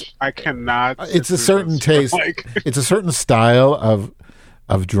 I cannot. It's a certain taste. It's a certain style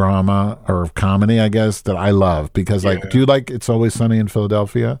of drama or of comedy, I guess, that I love because, like, do you like It's Always Sunny in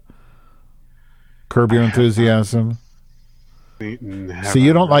Philadelphia? Curb Your Enthusiasm. See,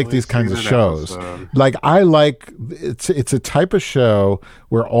 you don't like these kinds of shows. Like I like it's a type of show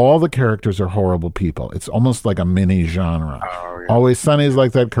where all the characters are horrible people. It's almost like a mini genre. Always Sunny is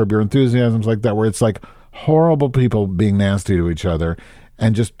like that. Curb Your Enthusiasm is like that, where it's like horrible people being nasty to each other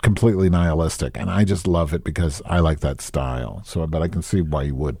and just completely nihilistic. And I just love it because I like that style. So, but I can see why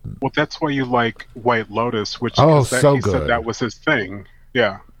you wouldn't. Well, that's why you like White Lotus, which so he good. said that was his thing.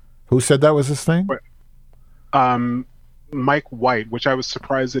 Yeah. Who said that was his thing? Mike White, which I was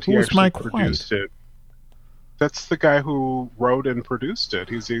surprised that he actually produced it. That's the guy who wrote and produced it.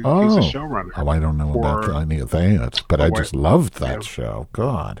 He's a showrunner. Oh, I don't know about any of that, but I just loved that show.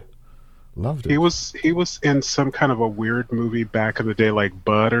 God, loved it. He was in some kind of a weird movie back in the day, like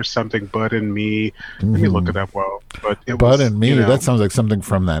Bud or something. Bud and Me. Let me look it up. Bud and Me. That sounds like something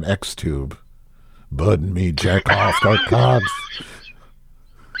from that X Tube. Bud and Me, jack off, start cogs.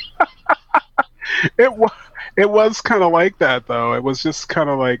 It was kind of like that, though. It was just kind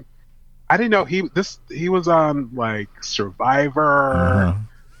of like, I didn't know he was on like Survivor.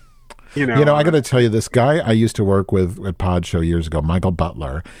 I got to tell you, this guy I used to work with at Pod Show years ago, Michael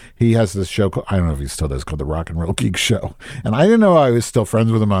Butler. He has this show. I don't know if he still does, called the Rock and Roll Geek Show. And I didn't know I was still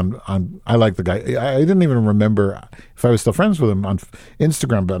friends with him on. I like the guy. I didn't even remember if I was still friends with him on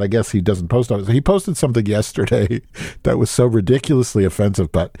Instagram, but I guess he doesn't post on it. So he posted something yesterday that was so ridiculously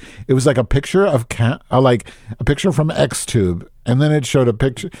offensive, but it was like a picture of like a picture from XTube, and then it showed a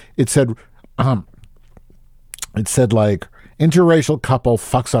picture. It said like, interracial couple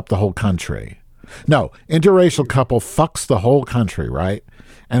fucks up the whole country. No, interracial couple fucks the whole country, right?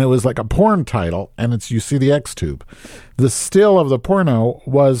 And it was like a porn title, and you see the X tube. The still of the porno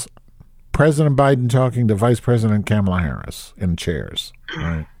was President Biden talking to Vice President Kamala Harris in chairs.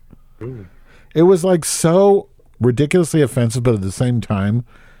 Right? It was like so ridiculously offensive, but at the same time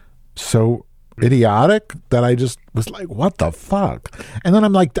so idiotic that I just was like, what the fuck? And then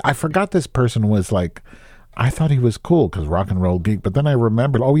I'm like, I forgot this person was like, I thought he was cool because Rock and Roll Geek, but then I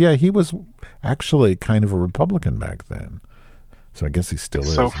remembered, he was actually kind of a Republican back then. So I guess he still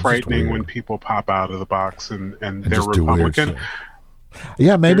is. So frightening when people pop out of the box and they're Republican.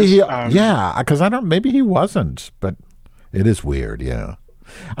 Yeah, maybe maybe he wasn't, but it is weird. Yeah.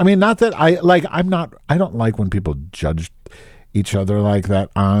 I mean, not that I don't like when people judge each other like that.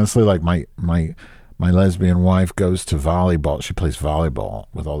 Honestly, like my lesbian wife goes to volleyball. She plays volleyball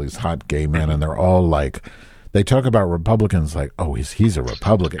with all these hot gay men, and they're all like they talk about Republicans like, oh, he's a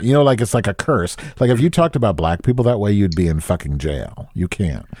Republican. You know, like it's like a curse. Like if you talked about black people that way, you'd be in fucking jail. You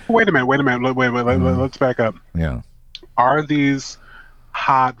can't. Wait a minute. Let's back up. Yeah. Are these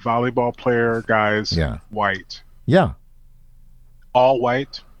hot volleyball player guys white? Yeah. All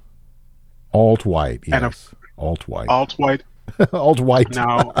white? Alt white, yes. Alt white. Alt white? Alt white.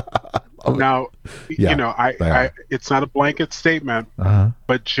 Now, you know, I it's not a blanket statement,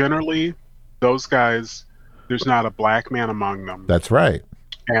 but generally, those guys, there's not a black man among them. That's right.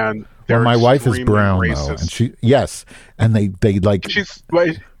 And my wife is brown, racist. though, and they like.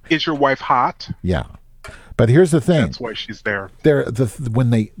 Is your wife hot? Yeah. But here's the thing. That's why she's there. They're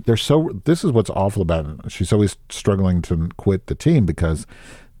so. This is what's awful about it. She's always struggling to quit the team because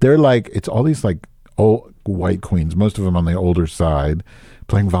they're like, it's all these like old white queens, most of them on the older side,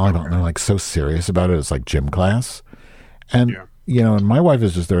 playing volleyball, and they're like so serious about it. It's like gym class, and you know, and my wife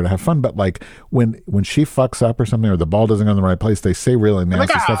is just there to have fun. But like when she fucks up or something, or the ball doesn't go in the right place, they say really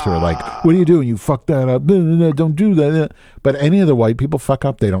nasty stuff to her, like, "What are you doing? You fucked that up! Don't do that." But any of the white people fuck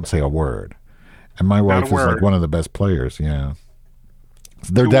up, they don't say a word. And my wife is like one of the best players. Yeah.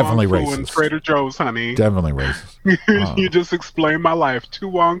 They're definitely racist. And Trader Joe's, honey. Definitely racist. You just explained my life. Tu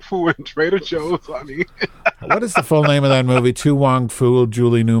Wong Fu and Trader Joe's, honey. What is the full name of that movie? Tu Wong Fu,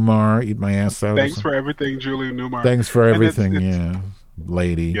 Julie Newmar, Eat My Ass Out. Thanks for everything, Julie Newmar. Thanks for everything,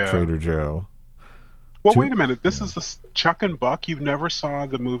 Lady, Trader Joe. Well, wait a minute. This is the Chuck and Buck. You've never saw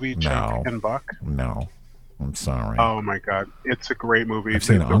the movie Chuck and Buck? No. I'm sorry. Oh, my God. It's a great movie. I've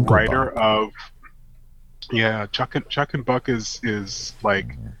seen the Uncle writer Buck. of... Yeah, Chuck and Buck is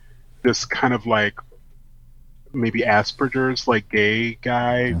like this kind of like maybe Asperger's like gay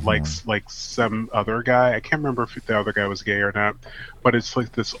guy, like some other guy. I can't remember if the other guy was gay or not, but it's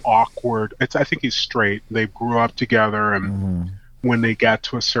like this awkward. I think he's straight. They grew up together, and when they got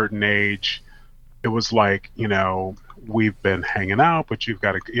to a certain age, it was like, you know, we've been hanging out, but you've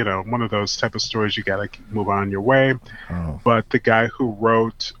got to, you know, one of those type of stories. You got to move on your way. Oh. But the guy who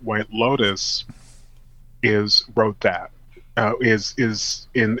wrote White Lotus wrote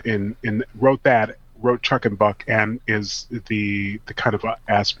Chuck and Buck, and is the kind of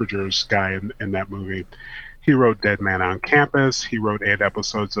Asperger's guy in that movie. He wrote Dead Man on Campus. He wrote 8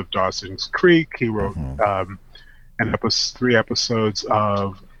 episodes of Dawson's Creek. He wrote 3 episodes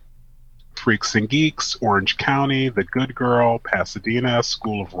of Freaks and Geeks, Orange County, The Good Girl, Pasadena,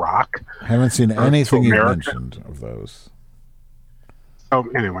 School of Rock. I haven't seen anything you mentioned of those. Oh,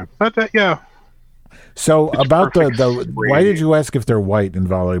 anyway, but yeah. So it's about the why did you ask if they're white in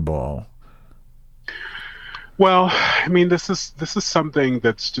volleyball? Well, I mean, this is something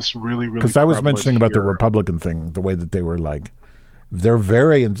that's just really because I was mentioning about the Republican thing, the way that they were like, they're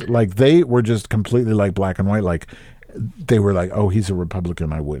very like they were just completely like black and white, like they were like, oh, he's a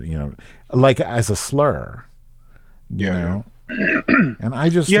Republican, I would, you know, like as a slur, you know, and I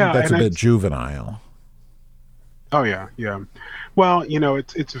just think that's a bit juvenile. Oh yeah. Well, you know,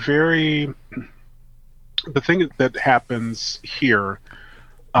 it's very. The thing that happens here,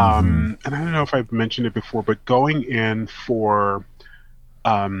 and I don't know if I've mentioned it before, but going in for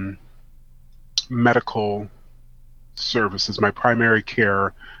medical services, my primary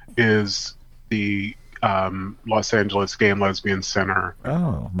care is the Los Angeles Gay and Lesbian Center.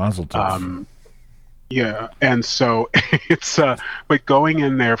 Oh, Mazel Tov. Yeah, and so it's but going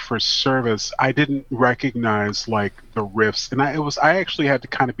in there for service, I didn't recognize like the riffs, and I actually had to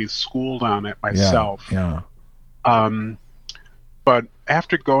kind of be schooled on it myself. Yeah. But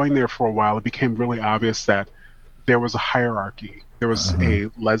after going there for a while, it became really obvious that there was a hierarchy. There was a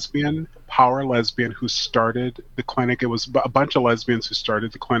power lesbian who started the clinic. It was a bunch of lesbians who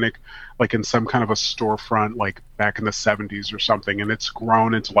started the clinic like in some kind of a storefront like back in the 70s or something, and it's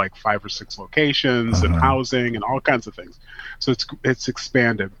grown into like 5 or 6 locations and housing and all kinds of things. So it's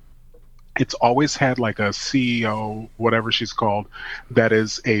expanded. It's always had like a CEO, whatever she's called, that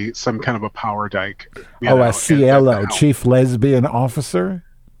is some kind of a power dyke. A CLO, Chief Lesbian Officer?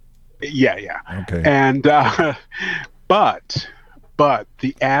 Yeah. Okay. And but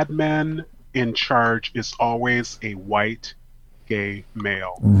the admin in charge is always a white gay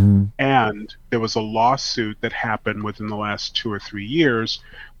male. And there was a lawsuit that happened within the last 2 or 3 years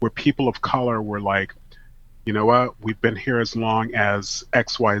where people of color were like, you know what, we've been here as long as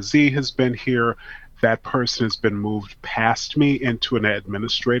XYZ has been here. That person has been moved past me into an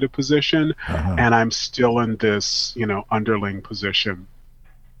administrative position, and I'm still in this, you know, underling position.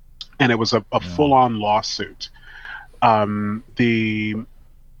 And it was a full-on lawsuit. The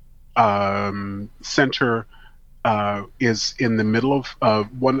center is in the middle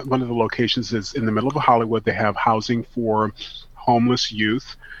of one of the locations is in the middle of Hollywood. They have housing for homeless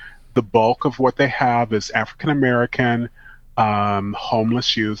youth. the bulk of what they have is African American,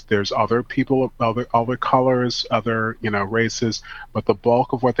 homeless youth. There's other people of other colors, other races, but the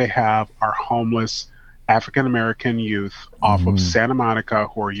bulk of what they have are homeless African American youth off of Santa Monica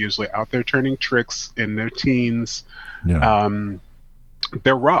who are usually out there turning tricks in their teens. Yeah.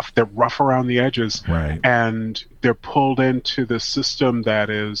 They're rough. They're rough around the edges, Right. and they're pulled into the system that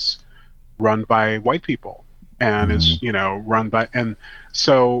is run by white people and is run by, and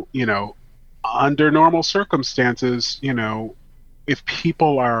so under normal circumstances, if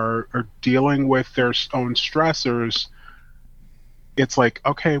people are dealing with their own stressors, it's like,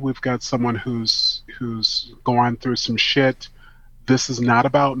 okay, we've got someone who's going through some shit. This is not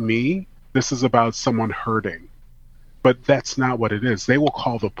about me. This is about someone hurting. But that's not what it is. They will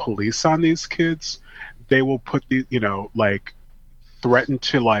call the police on these kids. They will put threaten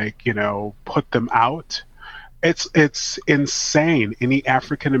to put them out. It's insane. Any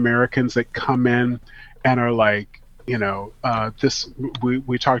African Americans that come in and are like,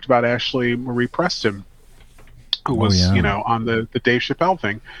 we talked about Ashley Marie Preston, who was on the Dave Chappelle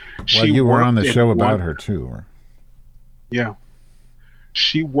thing. Well, you were on the show about her too. Yeah,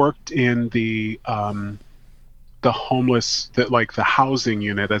 she worked in the homeless, the housing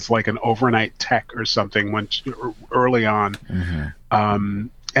unit as like an overnight tech or something early on.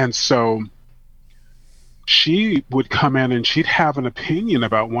 And so she would come in and she'd have an opinion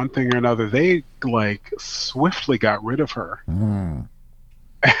about one thing or another. They swiftly got rid of her. And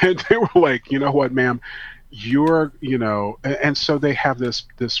they were like, you know what, ma'am, you're, and so they have this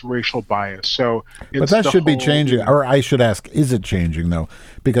racial bias. So but that should be changing, or I should ask, is it changing though?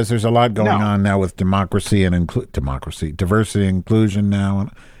 Because there's a lot going on now with democracy and diversity, inclusion now,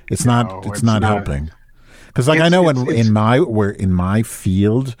 and it's not helping. Because I know in my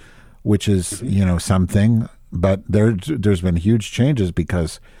field, which is something, but there's been huge changes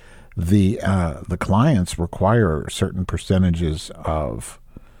because the clients require certain percentages of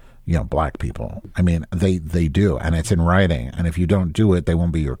black people. I mean, they do, and it's in writing. And if you don't do it, they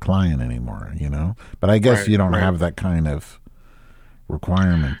won't be your client anymore. But I guess you don't have that kind of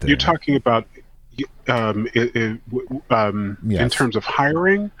requirement there. You're talking about in terms of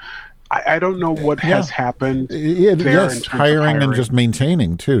hiring. I don't know what has happened. Yes, hiring and just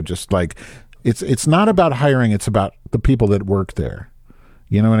maintaining too. Just like it's not about hiring; it's about the people that work there.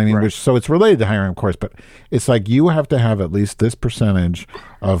 You know what I mean? Right. So it's related to hiring, of course, but it's like you have to have at least this percentage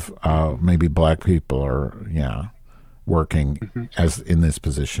of maybe black people or working as in this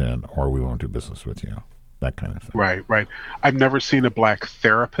position, or we won't do business with you. That kind of thing. Right. I've never seen a black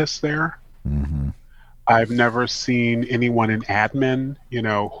therapist there. I've never seen anyone in admin,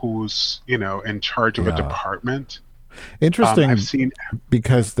 who's in charge of a department. Interesting. I've seen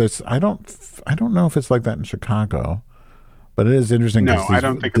because there's I don't know if it's like that in Chicago. But it is interesting. No, I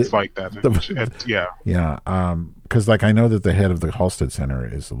don't think it's like that. Because I know that the head of the Halstead Center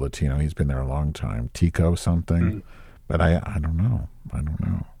is a Latino. He's been there a long time. Tico something. But I don't know.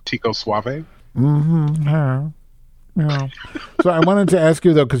 Tico Suave? Yeah. So I wanted to ask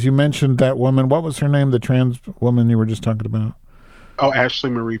you, though, because you mentioned that woman. What was her name, the trans woman you were just talking about? Oh, Ashley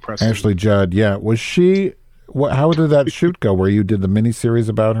Marie Preston. Ashley Judd, yeah. Was she... how did that shoot go? Where you did the miniseries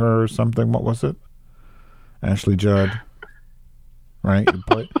about her or something? What was it? Ashley Judd. Right,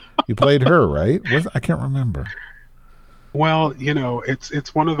 you played her, right? I can't remember. Well,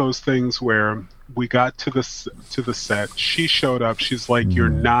 it's one of those things where we got to the set. She showed up. She's like, "You're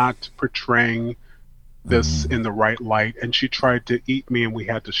not portraying this in the right light," and she tried to eat me, and we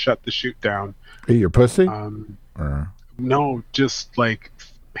had to shut the shoot down. Eat your pussy? No, just like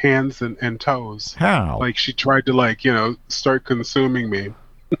hands and toes. How? Like she tried to start consuming me.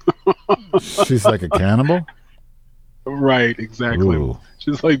 She's like a cannibal. Right, exactly. Ooh.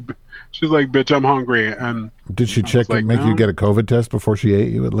 She's like, bitch, I'm hungry. And did she check and make you get a COVID test before she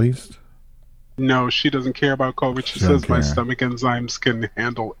ate you at least? No, she doesn't care about COVID. She says my stomach enzymes can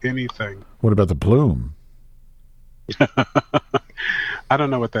handle anything. What about the plume? I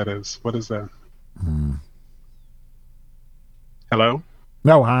don't know what that is. What is that? Hello?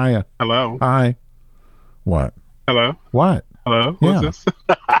 No, hi. Hello? Hi. What? Hello? What? Hello? Who's this?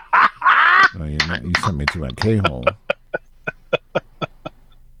 No, you sent me to a K-hole.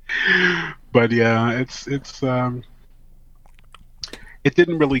 But yeah, it's it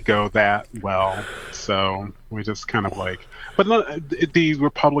didn't really go that well, so we just kind of but the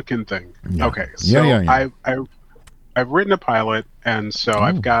Republican thing. Yeah. Okay, so yeah. I've written a pilot, and so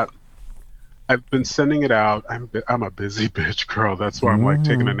I've been sending it out. I'm a busy bitch, girl. That's why I'm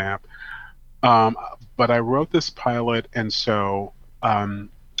taking a nap. But I wrote this pilot, and so I've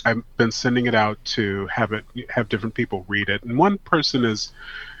been sending it out to have different people read it. And one person is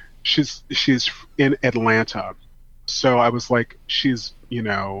she's in Atlanta. So I was like, she's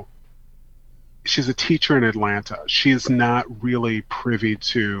she's a teacher in Atlanta. She's not really privy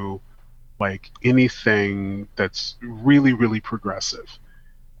to like anything that's really, really progressive.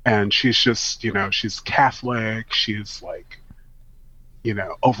 And she's just, she's Catholic. She's like,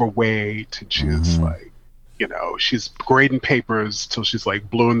 overweight, and she's like, she's grading papers till she's like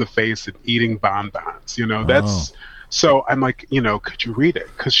blue in the face and eating bonbons. That's so I'm like, could you read it?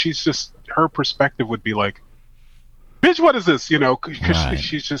 Because she's just, her perspective would be like, bitch, what is this? Because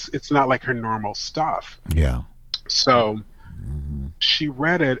she's just, it's not like her normal stuff. Yeah. So she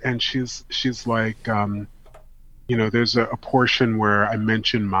read it, and she's like, there's a portion where I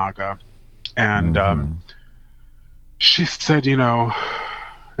mention MAGA, and she said, and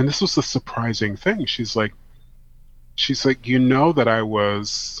this was the surprising thing. She's like, that I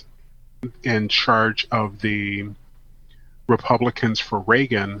was in charge of the Republicans for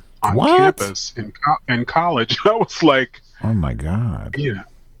Reagan on campus in college. I was like, oh my God.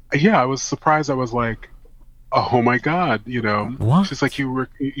 Yeah, I was surprised. I was like, oh my God, What? She's like, you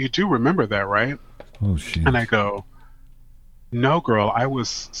do remember that, right? Oh shit. And I go, no, girl, I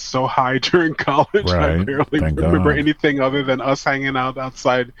was so high during college. Right. I barely Thank remember God. anything other than us hanging out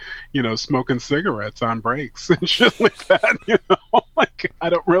outside, smoking cigarettes on breaks and shit like that. Like, I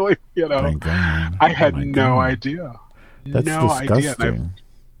don't really, Thank God. I had Oh my no God. idea. That's no idea. disgusting.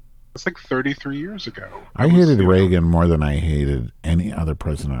 It's like 33 years ago. I hated Reagan more than I hated any other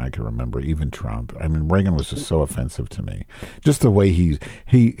president I can remember, even Trump. I mean, Reagan was just so offensive to me. Just the way he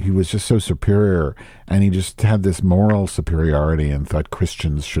was just so superior, and he just had this moral superiority and thought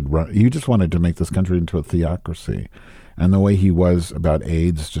Christians should run. He just wanted to make this country into a theocracy. And the way he was about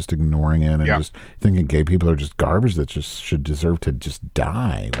AIDS, just ignoring it and just thinking gay people are just garbage that just should deserve to just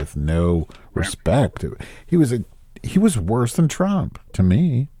die with no respect. He was worse than Trump to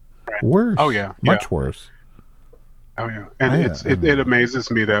me. Worse. Oh yeah, much worse. Oh yeah, and it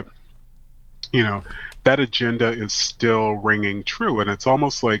amazes me that that agenda is still ringing true, and it's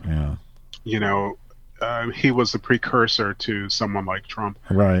almost like he was the precursor to someone like Trump,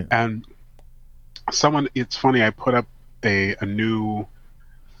 right? And it's funny. I put up a new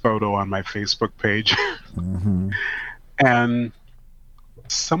photo on my Facebook page, and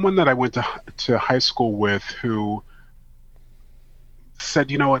someone that I went to high school with who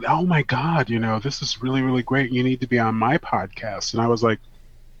said, oh my God, this is really, really great. You need to be on my podcast. And I was like,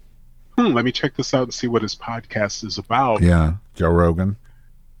 let me check this out and see what his podcast is about. Yeah. Joe Rogan.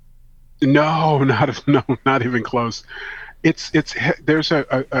 No, not even close. There's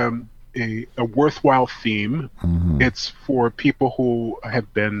a worthwhile theme. It's for people who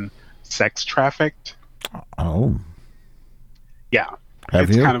have been sex trafficked. Oh. Yeah. Have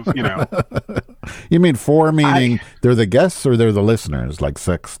it's you? kind of, You mean meaning they're the guests or they're the listeners, like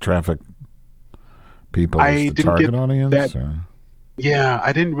sex trafficked people is the target audience? Yeah,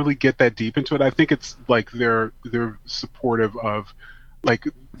 I didn't really get that deep into it. I think it's like they're supportive of, like,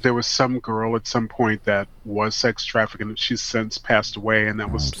 there was some girl at some point that was sex trafficked and she's since passed away, and that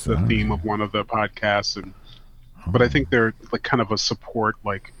was the theme of one of the podcasts. But I think they're like kind of a support,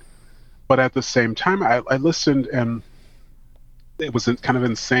 like, but at the same time, I listened, and it was kind of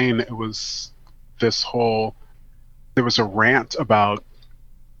insane. It was there was a rant about,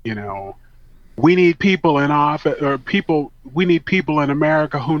 we need people in office, we need people in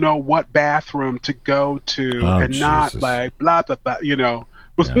America who know what bathroom to go to, and Jesus. Not like blah, blah, blah, it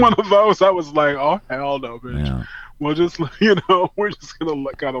was one of those. I was like, oh, hell no, bitch. Yeah. We'll just, we're just going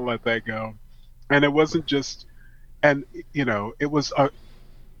to kind of let that go. And it wasn't just, and, it was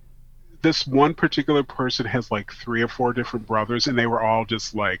this one particular person has like 3 or 4 different brothers, and they were all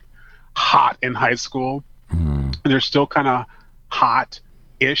just like hot in high school. And they're still kind of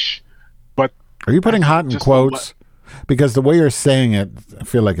hot-ish, but are you putting hot in quotes? Because the way you're saying it, I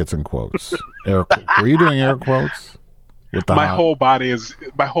feel like it's in quotes. Were you doing air quotes? With the whole body is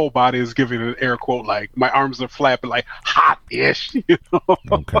giving an air quote, like my arms are flapping like hot-ish,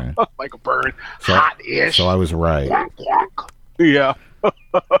 Okay. Like a bird, hot-ish. So I was right. Quack, quack. Yeah.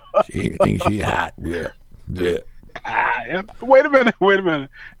 She thinks she's hot. Yeah. Wait a minute. Wait a minute.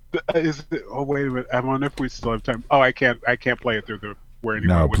 I wonder if we still have time. Oh, I can't play it through the where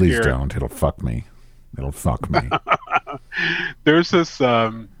anymore. No, please don't. It'll fuck me. There's this.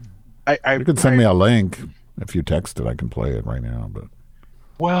 You can send me a link if you text it. I can play it right now. But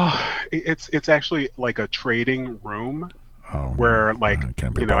it's actually like a trading room. Oh, where like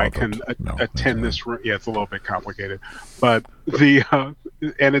I can attend this room. Yeah, it's a little bit complicated, but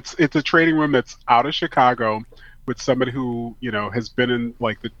and it's a trading room that's out of Chicago with somebody who has been in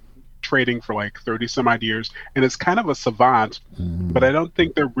like the trading for like 30 some odd years, and is kind of a savant, but I don't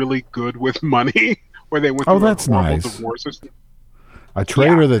think they're really good with money. Or they went through that's a horrible nice. divorce or something. A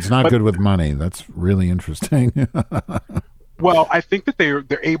trader that's not good with money. That's really interesting. Well, I think that they're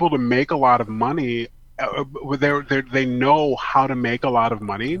able to make a lot of money. They know how to make a lot of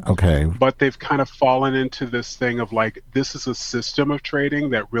money. Okay. But they've kind of fallen into this thing of like, this is a system of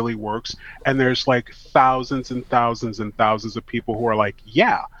trading that really works. And there's like thousands and thousands and thousands of people who are like,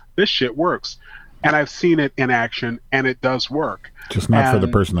 yeah, this shit works. And I've seen it in action, and it does work. Just not for the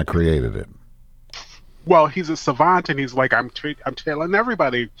person that created it. Well, he's a savant, and he's like, I'm telling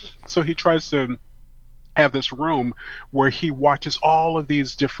everybody. So he tries to have this room where he watches all of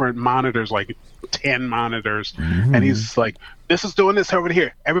these different monitors, like 10 monitors, and he's like, this is doing this over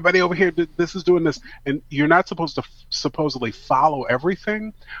here. Everybody over here, this is doing this. And you're not supposed to supposedly follow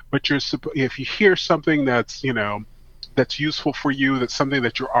everything, but if you hear something that's, that's useful for you, that's something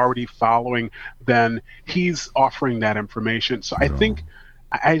that you're already following, then he's offering that information. So I think,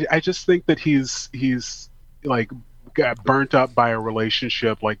 I just think that he's like got burnt up by a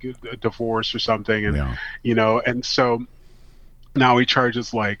relationship, like a divorce or something, and and so now he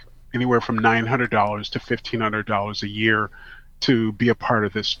charges like anywhere from $900 to $1,500 a year to be a part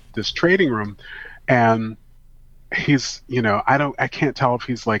of this trading room, and he's I can't tell if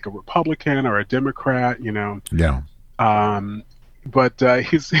he's like a Republican or a Democrat, but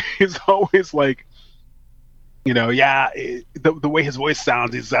he's always like, the way his voice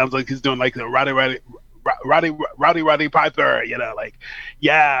sounds, he sounds like he's doing like the Roddy Piper, like,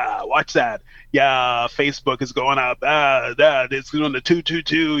 yeah, watch that. Yeah, Facebook is going up. It's doing the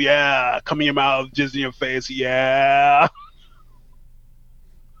 222. Yeah, come in your mouth, jizz in your face. Yeah.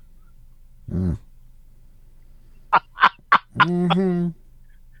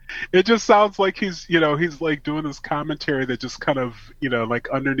 It just sounds like he's like doing this commentary that just kind of, like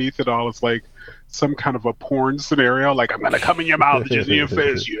underneath it all is like some kind of a porn scenario. Like, I'm going to come in your mouth, just in your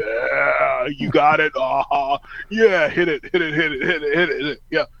face. Yeah, you got it. Yeah, hit it.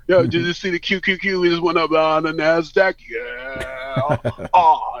 Yeah. Did you see the QQQ? We just went up on the NASDAQ. Yeah.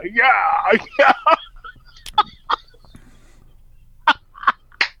 Yeah.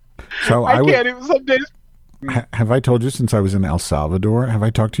 So I can't even some days. Have I told you since I was in El Salvador? Have I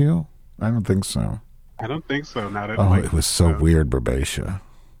talked to you? I don't think so. I don't think so. Not at all. Oh, it was so weird, Barbatia.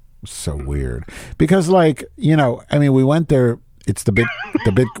 It was so weird because, like, we went there. It's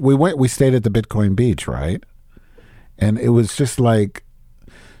we stayed at the Bitcoin Beach, right? And it was just like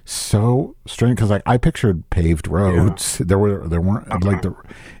so strange because, like, I pictured paved roads. Yeah. There weren't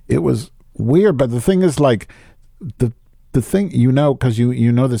it was weird. But the thing is, like, the thing, because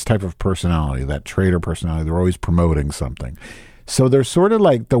you know this type of personality, that trader personality, they're always promoting something. So they're sort of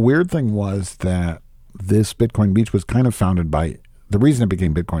like, the weird thing was that this Bitcoin Beach was kind of founded by, the reason it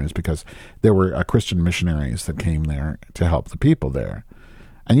became Bitcoin is because there were Christian missionaries that came there to help the people there.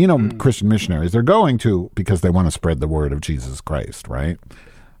 And Christian missionaries, they're going to because they want to spread the word of Jesus Christ, right?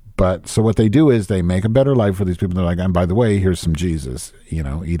 But so what they do is they make a better life for these people. They're like, and by the way, here's some Jesus,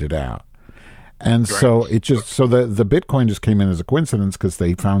 eat it out. And so the Bitcoin just came in as a coincidence because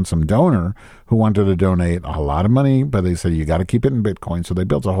they found some donor who wanted to donate a lot of money, but they said, you got to keep it in Bitcoin. So they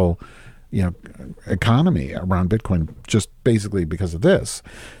built a whole, economy around Bitcoin just basically because of this.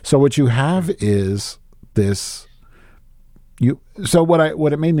 So what you have is this, so what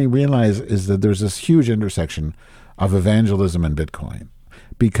it made me realize is that there's this huge intersection of evangelism and Bitcoin.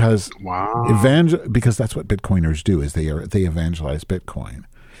 Because because that's what Bitcoiners do, is they evangelize Bitcoin.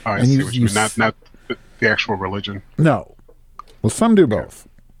 Oh, I see what you mean. Not the actual religion. No. Well, some do both.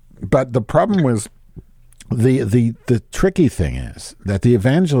 But the problem was the tricky thing is that the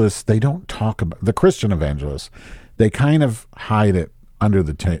evangelists, they don't talk about the Christian evangelists. They kind of hide it under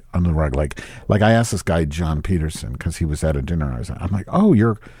the rug. Like I asked this guy John Peterson because he was at a dinner. I'm like, oh,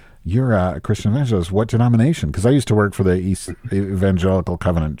 you're a Christian evangelist. What denomination? Because I used to work for the East Evangelical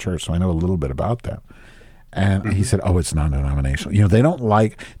Covenant Church, so I know a little bit about that. And he said, oh, it's non-denominational.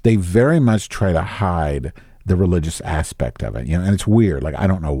 They very much try to hide the religious aspect of it, and it's weird. Like, I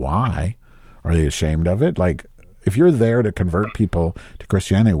don't know why. Are they ashamed of it? Like, if you're there to convert people to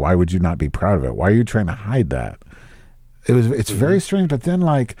Christianity, why would you not be proud of it? Why are you trying to hide that? It's very strange. But then,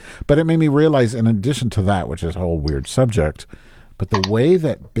 but it made me realize, in addition to that, which is a whole weird subject, but the way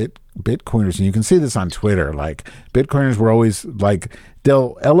that Bitcoiners, and you can see this on Twitter, like Bitcoiners were always like,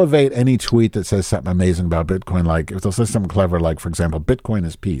 they'll elevate any tweet that says something amazing about Bitcoin. Like if they'll say something clever, like for example, Bitcoin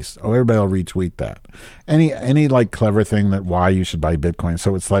is peace. Oh, everybody will retweet that. Any like clever thing that why you should buy Bitcoin.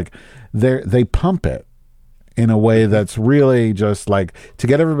 So it's like they pump it in a way that's really just like to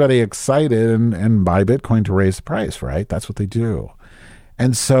get everybody excited and buy Bitcoin to raise the price, right? That's what they do.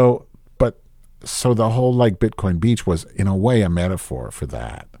 And so so the whole like Bitcoin Beach was in a way a metaphor for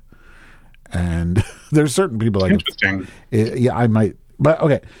that. And there's certain people like, Interesting. yeah, I might, but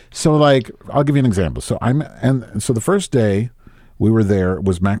okay. So like, I'll give you an example. So so the first day we were there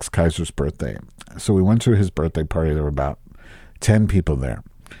was Max Kaiser's birthday. So we went to his birthday party. There were about 10 people there.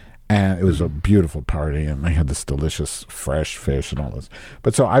 And it was a beautiful party, and they had this delicious fresh fish and all this.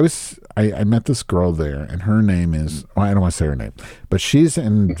 But so I met this girl there, and her name is, well, I don't want to say her name, but she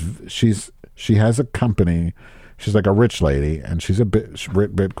has a company. She's like a rich lady, and she's a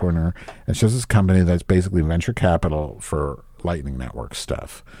Bitcoiner, and she has this company that's basically venture capital for Lightning Network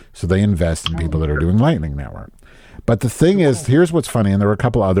stuff. So they invest in people that are doing Lightning Network. But the thing is, here's what's funny, and there were a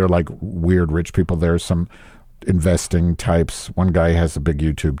couple other like weird rich people there, some investing types. One guy has a big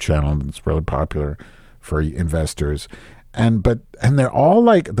YouTube channel that's really popular for investors. And they're all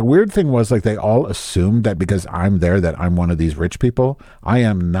like, the weird thing was like they all assumed that because I'm there that I'm one of these rich people. I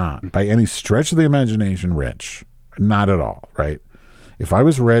am not by any stretch of the imagination rich. Not at all, right? If I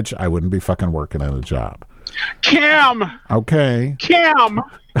was rich, I wouldn't be fucking working at a job. Kim! Okay. Kim!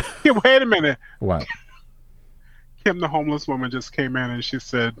 Wait a minute. What? Kim, the homeless woman, just came in and she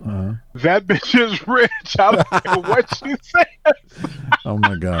said, that bitch is rich. I don't care what she says. Oh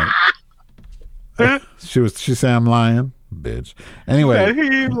my God. She said I'm lying? Bitch.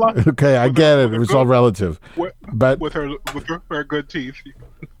 Anyway. Okay, I get it. It was all relative. But with her good teeth.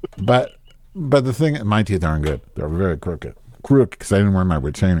 But the thing, my teeth aren't good. They're very crooked because I didn't wear my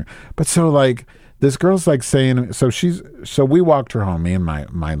retainer. But so like this girl's like saying, so we walked her home, me and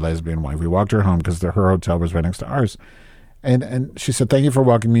my lesbian wife. We walked her home because her hotel was right next to ours. And she said, thank you for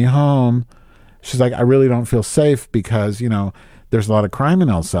walking me home. She's like, I really don't feel safe because, there's a lot of crime in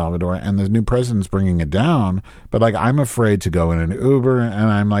El Salvador and the new president's bringing it down. But like, I'm afraid to go in an Uber and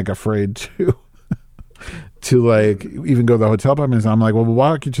I'm like afraid to like even go to the hotel by myself. I'm like, well, we'll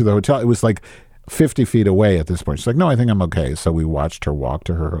walk you to the hotel. It was like 50 feet away at this point. She's like, no, I think I'm okay. So we watched her walk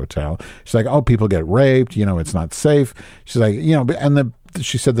to her hotel. She's like, oh, people get raped. It's not safe. She's like,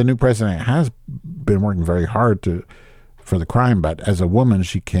 she said the new president has been working very hard for the crime, but as a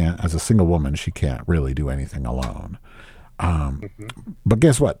single woman, she can't really do anything alone. But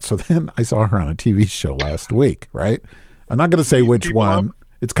guess what? So then I saw her on a TV show last week, right? I'm not going to say which one.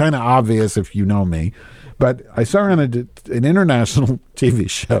 It's kind of obvious if you know me. But I saw her on an international TV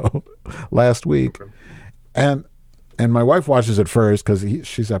show last week, and my wife watches it first because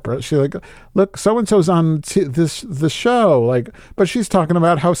she's up. She's like, "Look, so and so's on the show." Like, but she's talking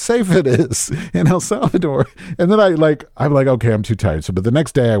about how safe it is in El Salvador. And then I'm like, okay, I'm too tired. So, but the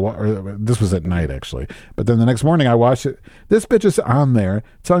next day this was at night actually. But then the next morning I watched it. This bitch is on there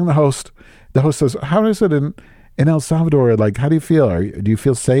telling the host. The host says, "How is it in El Salvador? Like, how do you feel? Do you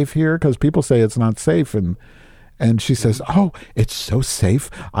feel safe here? Because people say it's not safe." And she says, "Oh, it's so safe.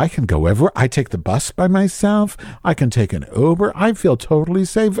 I can go everywhere. I take the bus by myself. I can take an Uber. I feel totally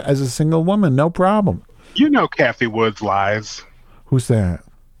safe as a single woman. No problem." Kathy Woods lies. Who's that?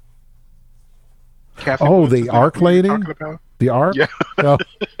 Kathy Woods, the ARC lady? The ARC? Yeah. Oh.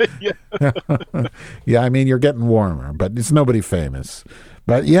 Yeah. Yeah, I mean, you're getting warmer, but it's nobody famous.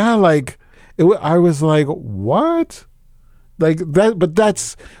 But yeah, like, I was like, what? Like that, but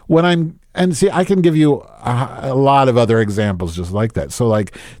that's when and see, I can give you a lot of other examples just like that. So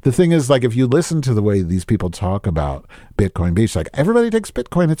like the thing is, like, if you listen to the way these people talk about Bitcoin Beach, like everybody takes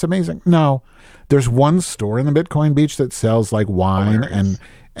Bitcoin, it's amazing. No, there's one store in the Bitcoin Beach that sells like wine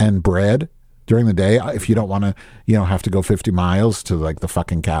and bread during the day. If you don't want to, have to go 50 miles to like the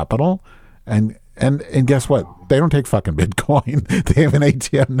fucking capital. And guess what? They don't take fucking Bitcoin. They have an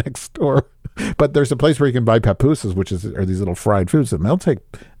ATM next door. But there's a place where you can buy papusas, which are these little fried foods, and they'll take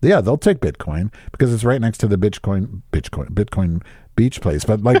Bitcoin because it's right next to the Bitcoin beach place.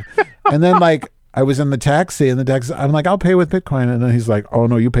 But like, and then like I was in the taxi, and I'm like, I'll pay with Bitcoin, and then he's like, oh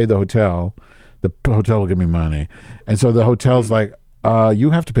no, you pay the hotel. The hotel will give me money, and so the hotel's like,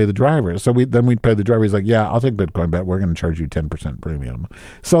 you have to pay the driver. So we pay the driver. He's like, yeah, I'll take Bitcoin, but we're going to charge you 10% premium.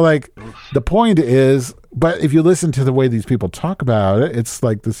 So like the point is, but if you listen to the way these people talk about it, it's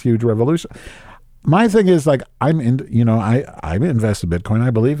like this huge revolution. My thing is like, I invest in Bitcoin.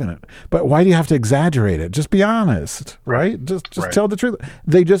 I believe in it, but why do you have to exaggerate it? Just be honest, right? Just tell the truth.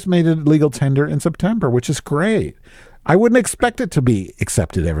 They just made it legal tender in September, which is great. I wouldn't expect it to be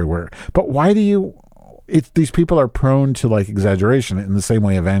accepted everywhere, but why do you? These people are prone to like exaggeration in the same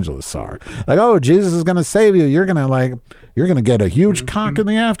way evangelists are. Like, oh, Jesus is going to save you. You're going to get a huge cock in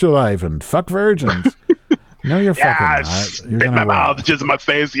the afterlife and fuck virgins. No, you're fucking not. You're spit in my mouth, jizz in my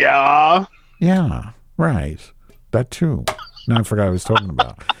face, yeah. Yeah, right. That too. No, I forgot what I was talking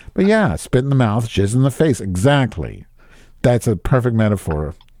about. But yeah, spit in the mouth, jizz in the face. Exactly. That's a perfect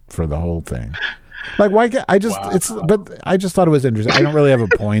metaphor for the whole thing. Like, why? But I just thought it was interesting. I don't really have a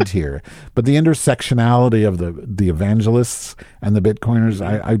point here, but the intersectionality of the evangelists and the Bitcoiners,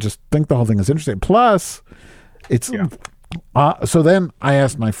 I just think the whole thing is interesting. Plus, it's so then I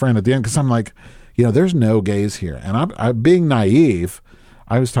asked my friend at the end because I'm like, there's no gays here, and I'm being naive.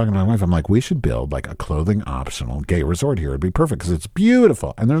 I was talking to my wife. I'm like, we should build like a clothing optional gay resort here. It'd be perfect because it's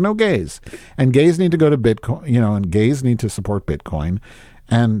beautiful and there's no gays. And gays need to go to Bitcoin, and gays need to support Bitcoin.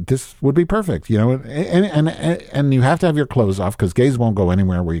 And this would be perfect, and you have to have your clothes off because gays won't go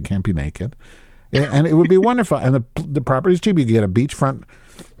anywhere where you can't be naked. And it would be wonderful. And the property's cheap. You get a beachfront,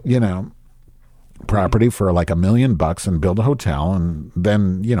 property for like $1 million and build a hotel. And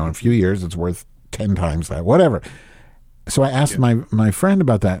then, in a few years, it's worth 10 times that, whatever. So I asked my friend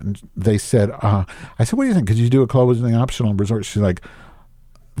about that, and they said, I said, what do you think? Could you do a clothing optional resort?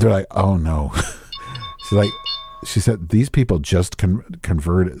 They're like, oh no. She said, these people just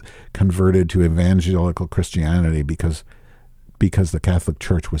converted to evangelical Christianity because the Catholic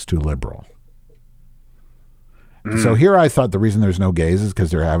Church was too liberal. So here I thought the reason there's no gays is because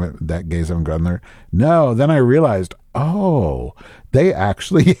gays haven't gone there. No, then I realized, they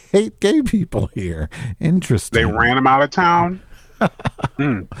actually hate gay people here. Interesting. They ran them out of town.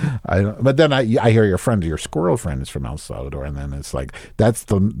 But then I hear your squirrel friend is from El Salvador, and then it's like that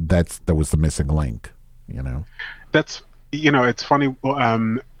was the missing link. That's it's funny.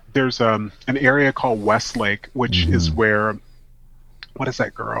 There's an area called Westlake, which is where. What is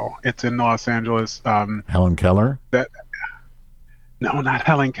that girl? It's in Los Angeles. Helen Keller? No, not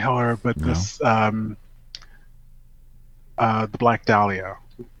Helen Keller, but this the Black Dahlia.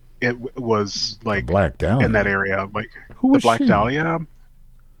 It was like Black Dahlia in that area. Like who was the Black she? Dahlia?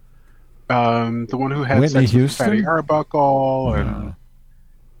 The one who had Whitney sex Houston? with Fatty Arbuckle and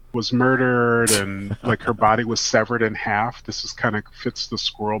was murdered, and like her body was severed in half. This is kind of fits the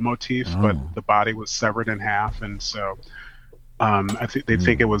squirrel motif, but the body was severed in half, and so. I think they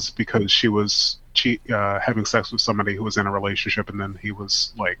think it was because she was having sex with somebody who was in a relationship, and then he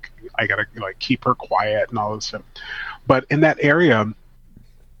was like, "I gotta like keep her quiet" and all this stuff. But in that area,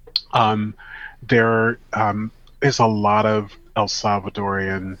 there is a lot of El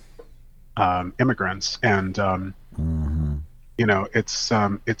Salvadorian immigrants, and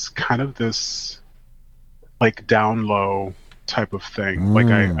it's kind of this like down low type of thing.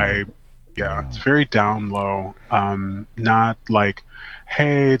 Like it's very down low. Not like,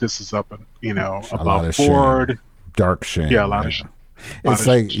 hey, this is up, above board. Dark shame. Yeah, a lot of shame. It's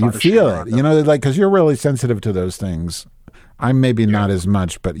like you feel it, like because you're really sensitive to those things. I'm maybe not as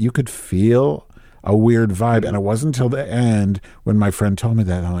much, but you could feel a weird vibe. And it wasn't until the end when my friend told me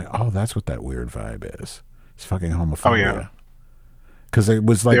that I'm like, oh, that's what that weird vibe is. It's fucking homophobia. Oh yeah. Because it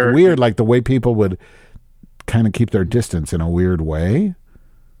was like weird, like the way people would kind of keep their distance in a weird way.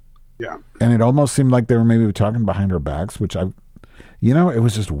 Yeah. And it almost seemed like they were maybe talking behind our backs, which it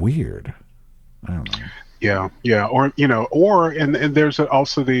was just weird. I don't know. Yeah. Or, and there's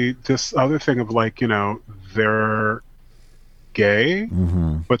also this other thing of like, they're gay,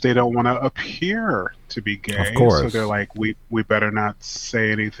 but they don't want to appear to be gay. Of course. So they're like, we better not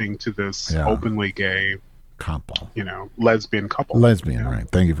say anything to this openly gay couple. Lesbian couple. Lesbian, right.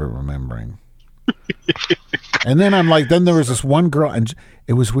 Thank you for remembering. And then I'm like, then there was this one girl, and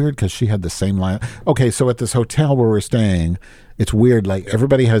it was weird because she had the same line. Okay, so at this hotel where we're staying, it's weird. Like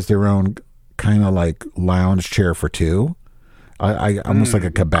everybody has their own kind of like lounge chair for two. I almost like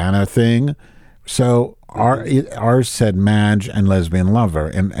a cabana thing. So ours said Madge and Lesbian Lover,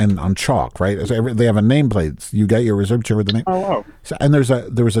 and on chalk, right? So they have a nameplate. You got your reserved chair with the name. Oh, wow. So, and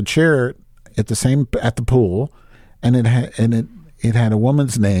there was a chair at the pool, and it had a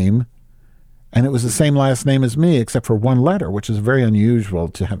woman's name. And it was the same last name as me, except for one letter, which is very unusual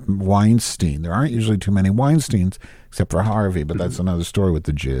to have Weinstein. There aren't usually too many Weinsteins, except for Harvey, but that's another story with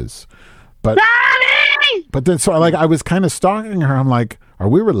the jizz. But then, so like, I was kind of stalking her. I'm like, are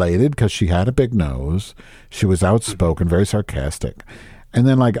we related? Because she had a big nose. She was outspoken, very sarcastic. And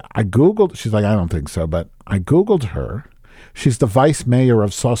then, like, I Googled, she's like, I don't think so, but I Googled her. She's the vice mayor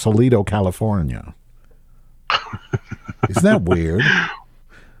of Sausalito, California. Isn't that weird?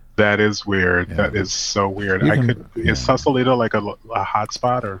 That is weird. Yeah. That is so weird. Is Sausalito like a hot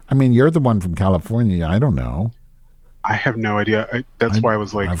spot? Or? I mean, you're the one from California. I don't know. I have no idea. That's why I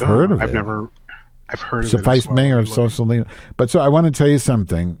was like, I've heard of it. I've heard of it. Vice mayor of Sausalito. But so I want to tell you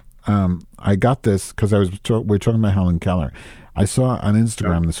something. I got this because we were talking about Helen Keller. I saw on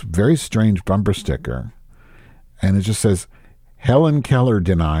Instagram this very strange bumper sticker, and it just says Helen Keller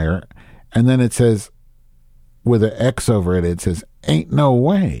denier, and then it says with an X over it, it says ain't no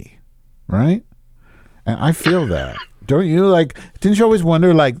way, right? And I feel that. Don't you like? Didn't you always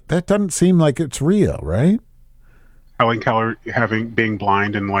wonder like that doesn't seem like it's real, right? Helen Keller being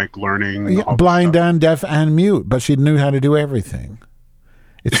blind and like learning all blind this stuff. and deaf and mute, but she knew how to do everything.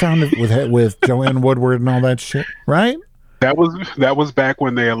 It sounded with Joanne Woodward and all that shit, right? That was back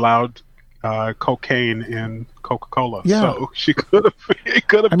when they allowed cocaine in Coca-Cola. Yeah. So she could have.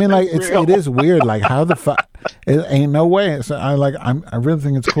 I mean, like it is weird. Like how the fuck? It ain't no way. So I really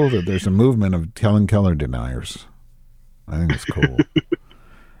think it's cool that there's a movement of Helen Keller deniers. I think it's cool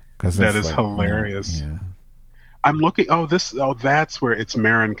because that is hilarious. Yeah. I'm looking. That's where it's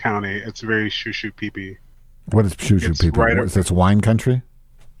Marin County. It's very shoo-shoo pee-pee. What is shoo-shoo pee-pee? Right What is this, wine country?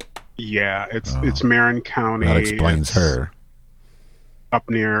 Yeah, it's Marin County. That explains her. Up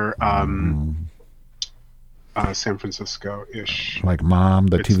near San Francisco-ish. Like Mom,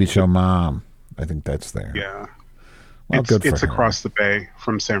 the TV show Mom. I think that's there. Yeah. Well, good for her. It's across the bay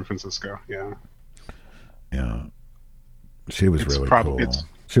from San Francisco. Yeah. Yeah. She was really cool.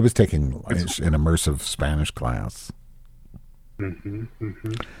 She was taking an immersive Spanish class. Mm-hmm,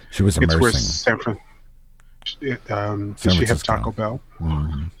 mm-hmm. She was immersing. It's where did she have Taco Bell?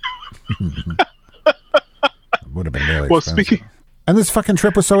 Mm-hmm. Would have been really well, expensive. And this fucking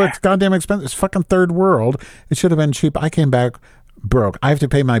trip was so goddamn expensive. It's fucking third world. It should have been cheap. I came back broke. I have to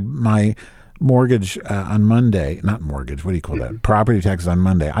pay my mortgage on Monday. Not mortgage. What do you call that? Property taxes on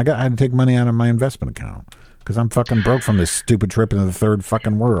Monday. I had to take money out of my investment account because I'm fucking broke from this stupid trip into the third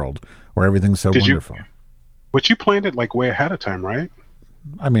fucking world where everything's so wonderful. But you planned it like way ahead of time, right?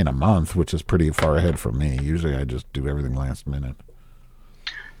 I mean, a month, which is pretty far ahead for me. Usually I just do everything last minute.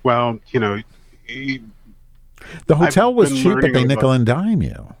 Well, the hotel was cheap, but they nickel and dime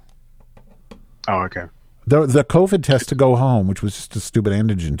you. Oh, okay. The COVID test to go home, which was just a stupid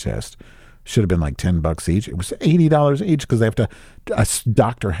antigen test, should have been like $10 each. It was $80 each because a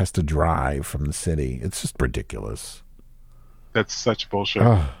doctor has to drive from the city. It's just ridiculous. That's such bullshit.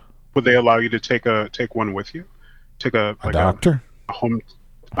 Would they allow you to take one with you? Take a doctor? A home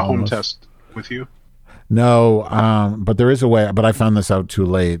test with you? No, but there is a way. But I found this out too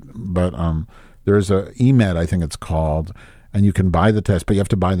late. But there's a EMED, I think it's called, and you can buy the test, but you have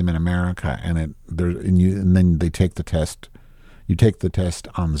to buy them in America, and then they take the test. You take the test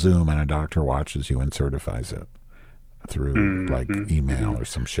on Zoom, and a doctor watches you and certifies it through like email or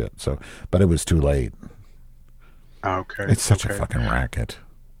some shit. So, but it was too late. Okay, it's such a fucking racket.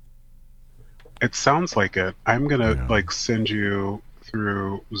 It sounds like it. I'm gonna send you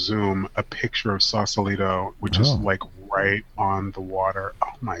through Zoom a picture of Sausalito, which is like right on the water.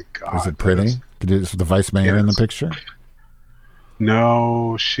 Oh my god! Is it pretty? Is the vice mayor in the picture?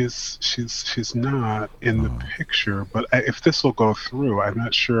 No, she's not in the picture. But if this will go through, I'm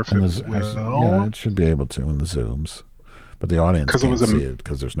not sure if it will. Yeah, it should be able to in the Zooms, but the audience can't see it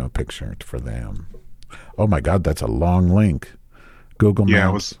because there's no picture for them. Oh my god, that's a long link. Google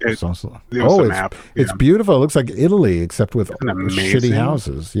Maps. It's beautiful. It looks like Italy, except with shitty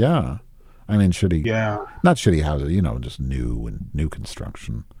houses. Yeah, I mean shitty. Yeah, not shitty houses. Just new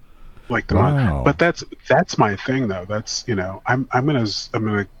construction. Like the one. But that's my thing though. That's I'm gonna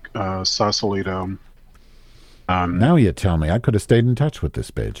Sausalito. Now you tell me. I could have stayed in touch with this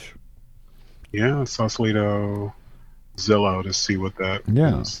bitch. Yeah, Sausalito. Zillow to see what that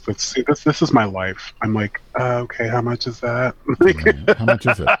is. Let's see. This is my life. I'm like, okay, how much is that? How much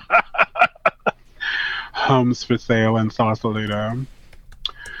is it? Homes for sale in Sausalito.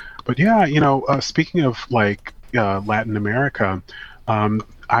 But yeah, speaking of like Latin America,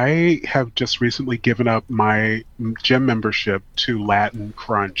 I have just recently given up my gym membership to Latin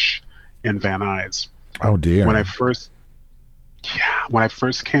Crunch in Van Nuys. Oh dear. When I first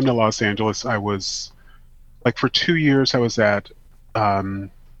came to Los Angeles, I was like for 2 years I was at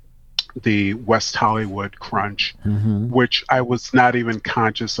the West Hollywood Crunch, which I was not even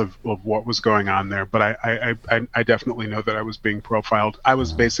conscious of what was going on there, but I definitely know that I was being profiled. I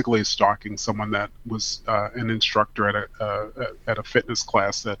was basically stalking someone that was an instructor at a fitness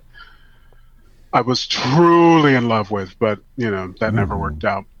class that I was truly in love with, but that never worked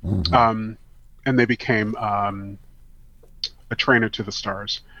out. And they became a trainer to the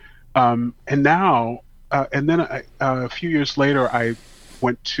stars. And now. And then a few years later, I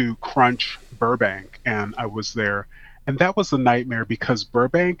went to Crunch Burbank, and I was there. And that was a nightmare because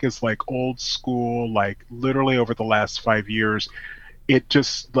Burbank is like old school, like literally over the last 5 years, it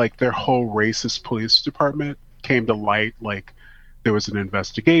just like their whole racist police department came to light. Like there was an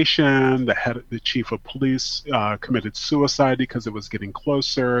investigation. The chief of police committed suicide because it was getting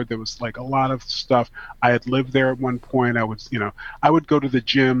closer. There was like a lot of stuff. I had lived there at one point. I would go to the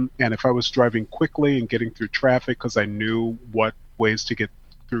gym, and if I was driving quickly and getting through traffic because I knew what ways to get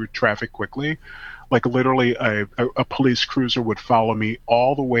through traffic quickly. Like literally a police cruiser would follow me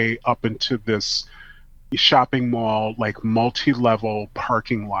all the way up into this shopping mall, like multi-level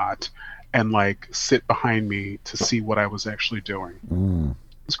parking lot, and like sit behind me to see what I was actually doing.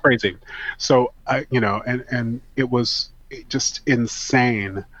 It's crazy. So and it was just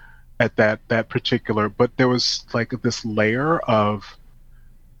insane at that particular, but there was like this layer of,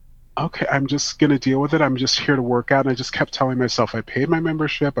 okay, I'm just going to deal with it. I'm just here to work out. And I just kept telling myself, I paid my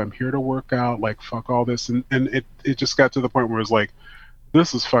membership. I'm here to work out. Like, fuck all this. And it just got to the point where it was like,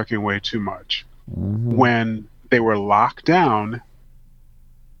 this is fucking way too much. When they were locked down,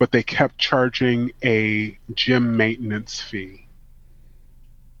 but they kept charging a gym maintenance fee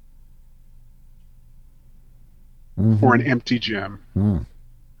for an empty gym.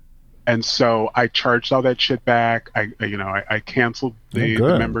 And so I charged all that shit back. I canceled the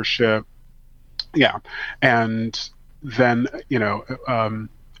membership. Yeah. And then, and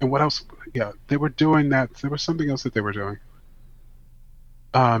what else? Yeah, they were doing that. There was something else that they were doing.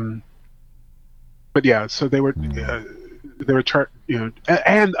 But yeah, so they were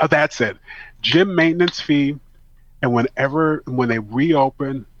and that's it. Gym maintenance fee. And when they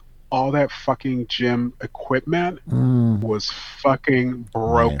reopen, all that fucking gym equipment was fucking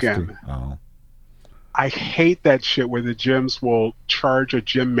broken. Oh. I hate that shit where the gyms will charge a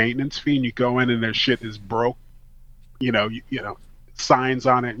gym maintenance fee and you go in and their shit is broke. Signs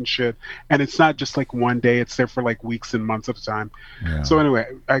on it and shit. And it's not just like one day, it's there for like weeks and months at a time. Yeah. So anyway,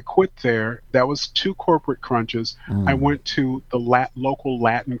 I quit there. That was 2 corporate crunches. I went to the local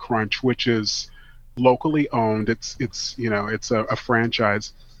Latin Crunch, which is locally owned. It's a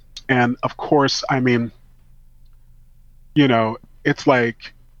franchise. And of course, I mean, it's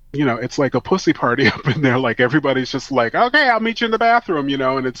like, it's like a pussy party up in there. Like everybody's just like, okay, I'll meet you in the bathroom,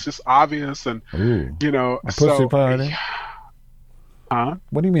 and it's just obvious. And, a pussy party? Huh?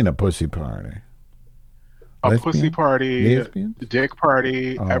 What do you mean a pussy party? A pussy party, Lesbians? dick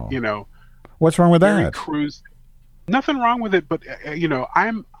party, What's wrong with that? Nothing wrong with it, but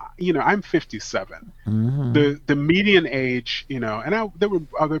I'm 57. The median age, and there were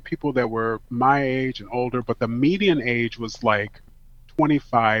other people that were my age and older, but the median age was like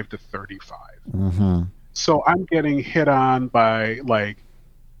 25 to 35. So I'm getting hit on by like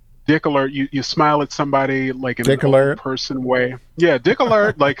dick alert. You smile at somebody like in dick an alert old person way. Yeah, dick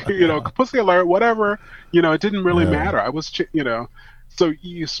alert, like pussy alert, whatever. It didn't really matter. I was, So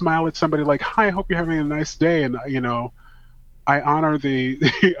you smile at somebody like, "Hi, I hope you're having a nice day," and I honor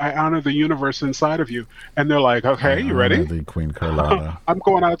the universe inside of you, and they're like, "Okay, you ready?" The Queen Carlotta. I'm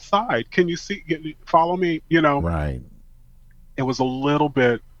going outside. Can you follow me? Right. It was a little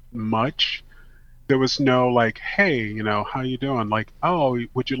bit much. There was no like, "Hey, how you doing?" Like, "Oh,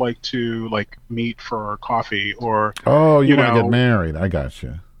 would you like to like meet for coffee?" Or you want to get married? I got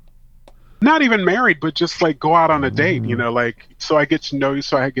you. Not even married, but just like go out on a date, like, so I get to know you,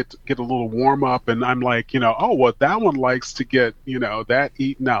 so I get a little warm up, and I'm like, oh, well, that one likes to get, that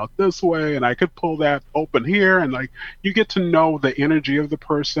eaten out this way, and I could pull that open here, and like, you get to know the energy of the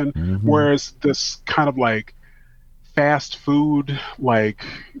person, whereas this kind of like fast food, like,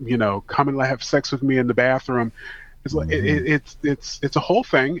 come and have sex with me in the bathroom, it's like it's a whole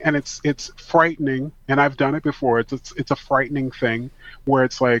thing, and it's frightening, and I've done it before. It's a frightening thing where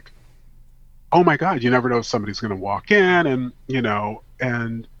it's like, oh my God, you never know if somebody's going to walk in, and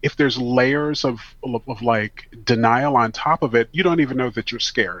and if there's layers of like denial on top of it, you don't even know that you're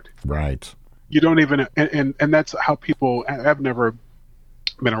scared. Right. You don't even, and that's how people. I've never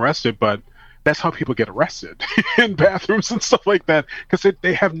been arrested, but that's how people get arrested in bathrooms and stuff like that, because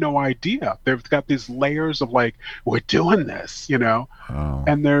they have no idea. They've got these layers of like, we're doing this,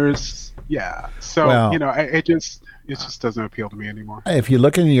 and there's So it just doesn't appeal to me anymore. If you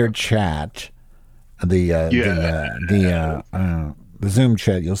look in your chat, the Zoom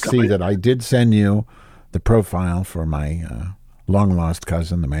chat, you'll see that I did send you the profile for my long lost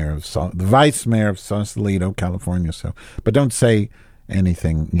cousin, the vice mayor of Sausalito, California. So, but don't say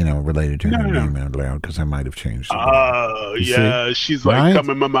anything related to her name out loud, because I might have changed it. Oh yeah, she's like, come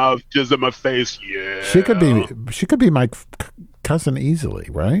in my mouth, just in my face. Yeah, she could be my cousin easily,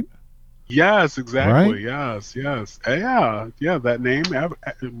 right? Yes, exactly. Right? Yes. Yeah. That name,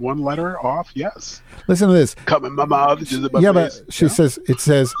 one letter off. Yes. Listen to this. Come in my mouth. Just in my face. But she says, it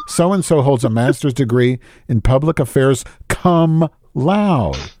says, so and so holds a master's degree in public affairs. Come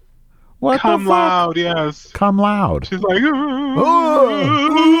loud. What? Come loud. Yes. Come loud. She's like,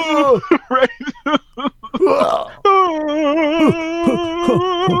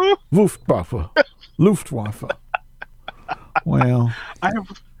 Luftwaffe. Well,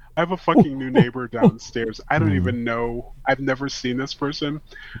 I I have a fucking new neighbor downstairs. I don't even know. I've never seen this person.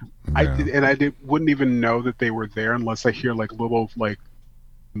 Yeah. Wouldn't even know that they were there unless I hear like little like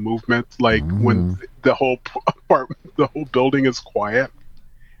movement, like when the whole apartment, the whole building is quiet,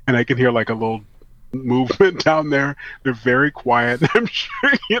 and I can hear like a little movement down there. They're very quiet. I'm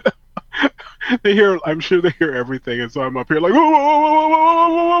sure I'm sure they hear everything, and so I'm up here like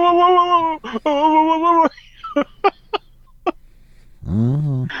oh.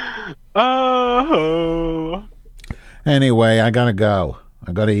 Anyway, I gotta go.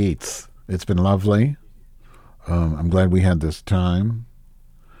 I gotta eat. It's been lovely. I'm glad we had this time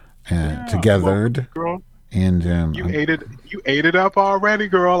together. Well, girl, and you ate it. You ate it up already,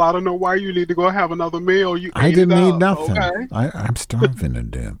 girl. I don't know why you need to go have another meal. I didn't eat nothing. Okay? I'm starving to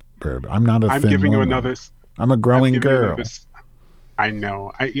death, babe. I'm not a I'm thin giving woman. you another. I'm a growing girl. I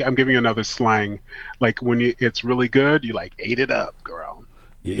know. I'm giving you another slang. Like when it's really good, you like ate it up, girl.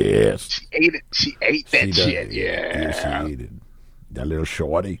 Yes. She ate it. She ate that shit. Yeah. Yes, she ate it. That little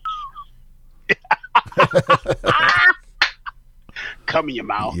shorty. Come in your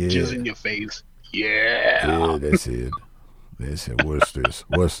mouth, jizz in your face. Yeah. Yeah, that's it. That's it. What's this?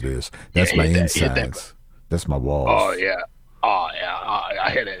 What's this? That's my insides. That's my walls. Oh yeah. Oh yeah. Oh,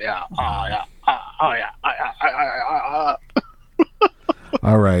 I hit it. Yeah. Oh yeah. Oh yeah.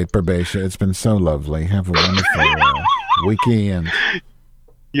 All right, Barbacia. It's been so lovely. Have a wonderful weekend.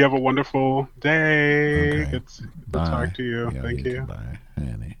 You have a wonderful day. Okay. Good to talk to you. Yeah, Thank you. Bye,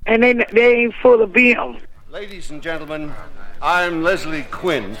 Annie. And they ain't full of beans. Ladies and gentlemen, I'm Leslie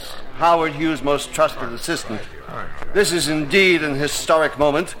Quince, Howard Hughes' most trusted assistant. This is indeed an historic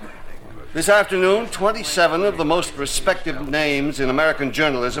moment. This afternoon, 27 of the most respected names in American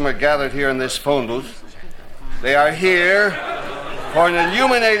journalism are gathered here in this phone booth. They are here for an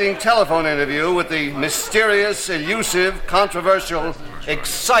illuminating telephone interview with the mysterious, elusive, controversial,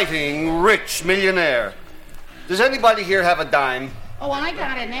 exciting, rich millionaire. Does anybody here have a dime? Oh, I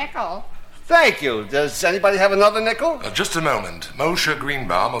got a nickel. Thank you. Does anybody have another nickel? Just a moment. Moshe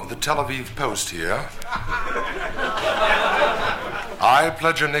Greenbaum of the Tel Aviv Post here. I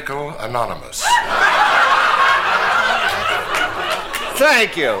pledge a nickel, anonymous.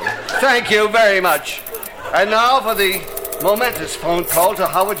 Thank you. Thank you very much. And now for the momentous phone call to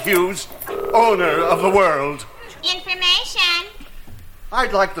Howard Hughes, owner of the world. Information.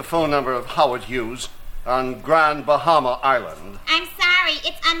 I'd like the phone number of Howard Hughes on Grand Bahama Island. I'm sorry,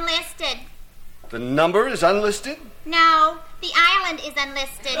 it's unlisted. The number is unlisted? No, the island is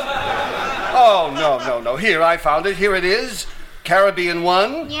unlisted. Oh, no. Here, I found it. Here it is. Caribbean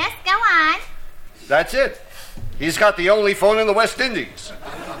 1. Yes, go on. That's it. He's got the only phone in the West Indies.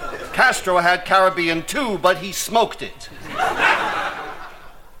 Castro had Caribbean 2, but he smoked it.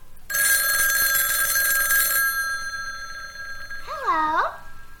 Hello?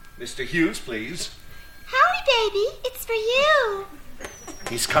 Mr. Hughes, please. Howdy, baby. It's for you.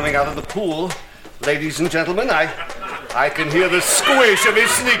 He's coming out of the pool. Ladies and gentlemen, I can hear the squish of his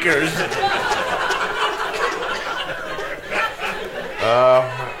sneakers.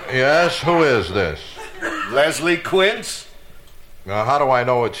 Yes, who is this? Leslie Quince. Now, how do I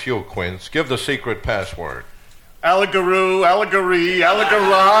know it's you, Quince? Give the secret password. Allegaroo, allegory,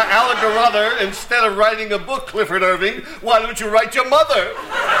 allegara, allegarother. Instead of writing a book, Clifford Irving, why don't you write your mother?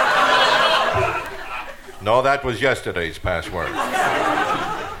 No, that was yesterday's password.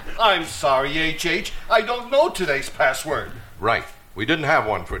 I'm sorry, H.H. I don't know today's password. Right. We didn't have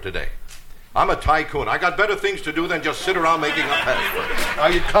one for today. I'm a tycoon. I got better things to do than just sit around making up passwords.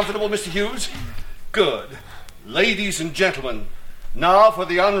 Are you comfortable, Mr. Hughes? Good. Ladies and gentlemen, now for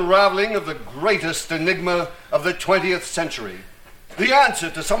the unraveling of the greatest enigma of the 20th century. The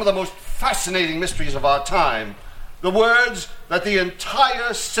answer to some of the most fascinating mysteries of our time. The words that the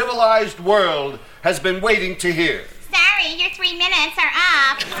entire civilized world has been waiting to hear. Sorry, your 3 minutes are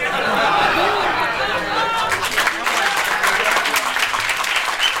up.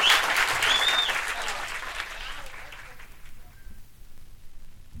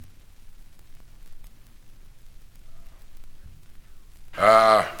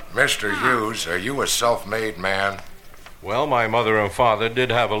 Mr. Hughes, are you a self-made man? Well, my mother and father did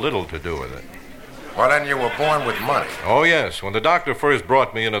have a little to do with it. Well, then you were born with money. Oh, yes. When the doctor first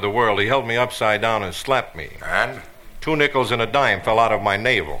brought me into the world, he held me upside down and slapped me. And? 2 nickels and a dime fell out of my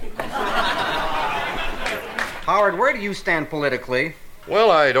navel. Howard, where do you stand politically?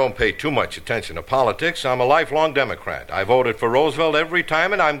 Well, I don't pay too much attention to politics. I'm a lifelong Democrat. I voted for Roosevelt every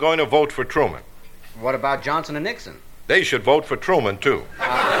time, and I'm going to vote for Truman. What about Johnson and Nixon? They should vote for Truman, too.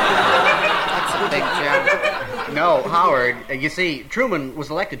 That's a big jump. No, Howard, you see, Truman was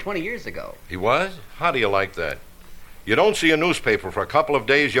elected 20 years ago. He was? How do you like that? You don't see a newspaper for a couple of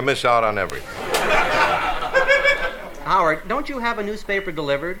days, you miss out on everything. Howard, don't you have a newspaper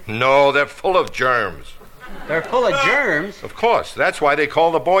delivered? No, they're full of germs. They're full of germs? Of course. That's why they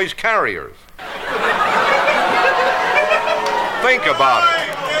call the boys carriers. Think about it.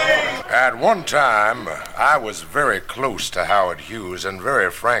 At one time, I was very close to Howard Hughes, and very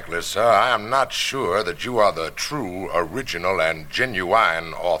frankly, sir, I am not sure that you are the true, original, and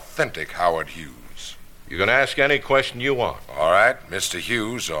genuine, authentic Howard Hughes. You can ask any question you want. All right, Mr.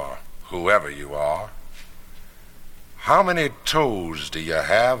 Hughes, or whoever you are. How many toes do you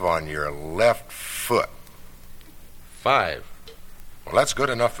have on your left foot? 5. Well, that's good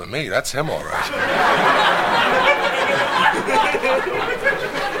enough for me. That's him, all right.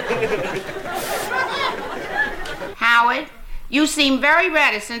 Howard, you seem very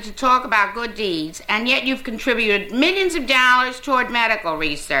reticent to talk about good deeds, and yet you've contributed millions of dollars toward medical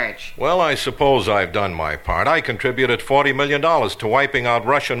research. Well, I suppose I've done my part. I contributed $40 million to wiping out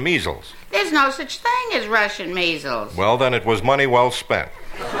Russian measles. There's no such thing as Russian measles. Well, then it was money well spent.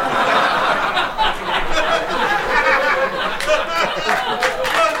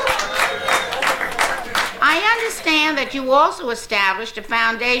 I understand that you also established a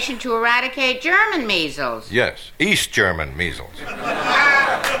foundation to eradicate German measles. Yes, East German measles.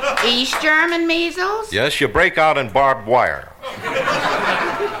 East German measles? Yes, you break out in barbed wire.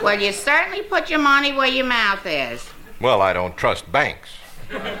 Well, you certainly put your money where your mouth is. Well, I don't trust banks.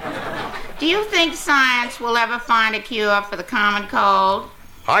 Do you think science will ever find a cure for the common cold?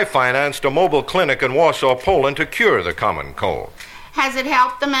 I financed a mobile clinic in Warsaw, Poland to cure the common cold. Has it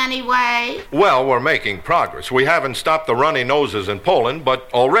helped them anyway? Well, we're making progress. We haven't stopped the runny noses in Poland, but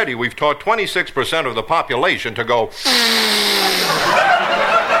already we've taught 26% of the population to go...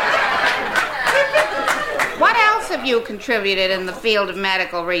 What else have you contributed in the field of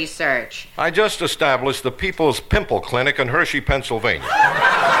medical research? I just established the People's Pimple Clinic in Hershey, Pennsylvania.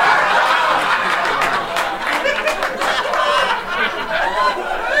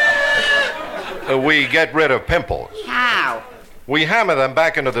 We get rid of pimples. How? We hammer them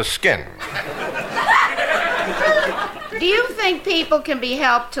back into the skin. Do you think people can be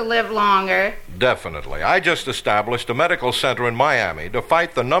helped to live longer? Definitely. I just established a medical center in Miami to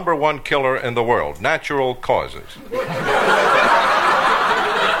fight the #1 killer in the world, natural causes. What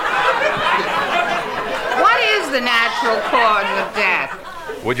is the natural cause of death?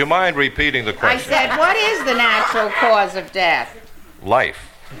 Would you mind repeating the I question? said, what is the natural cause of death? Life.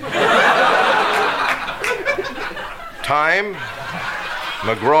 Time,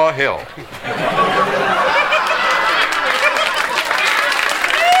 McGraw-Hill.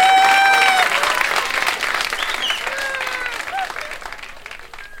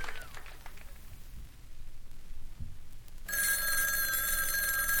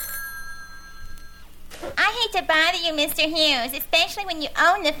 I hate to bother you, Mr. Hughes, especially when you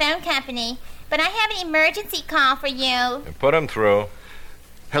own the phone company, but I have an emergency call for you. Put him through.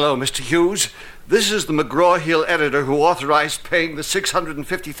 Hello, Mr. Hughes. This is the McGraw-Hill editor who authorized paying the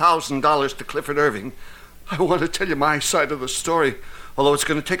 $650,000 to Clifford Irving. I want to tell you my side of the story, although it's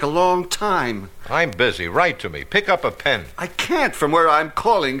going to take a long time. I'm busy. Write to me. Pick up a pen. I can't from where I'm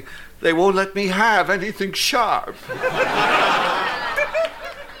calling. They won't let me have anything sharp.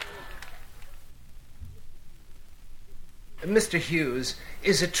 Mr. Hughes,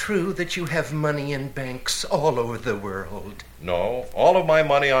 is it true that you have money in banks all over the world? No, all of my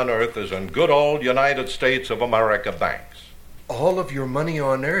money on earth is in good old United States of America banks. All of your money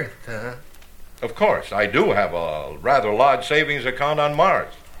on earth, huh? Of course, I do have a rather large savings account on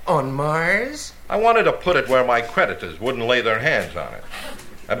Mars. On Mars? I wanted to put it where my creditors wouldn't lay their hands on it.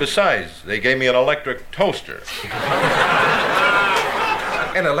 And besides, they gave me an electric toaster.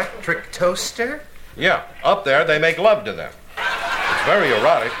 An electric toaster? Yeah, up there they make love to them. It's very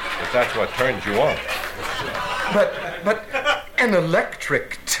erotic, if that's what turns you on. But an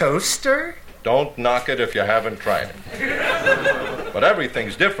electric toaster? Don't knock it if you haven't tried it. But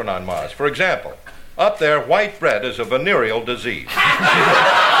everything's different on Mars. For example, up there, white bread is a venereal disease.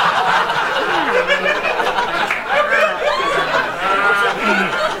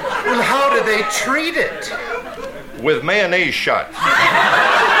 Well, how do they treat it? With mayonnaise shots.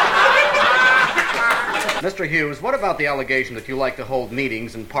 Mr. Hughes, what about the allegation that you like to hold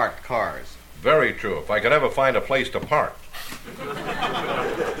meetings in parked cars? Very true, if I could ever find a place to park.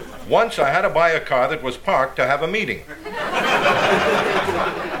 Once I had to buy a car that was parked to have a meeting.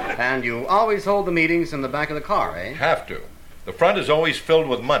 And you always hold the meetings in the back of the car, eh? Have to. The front is always filled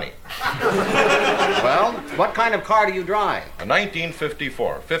with money. Well, what kind of car do you drive? A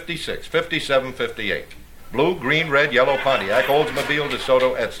 1954, 56, 57, 58. Blue, green, red, yellow Pontiac, Oldsmobile,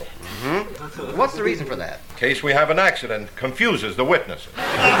 DeSoto, Edsel. Mm-hmm. What's the reason for that? In case we have an accident, confuses the witnesses.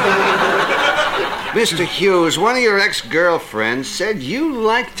 Mr. Hughes, one of your ex-girlfriends said you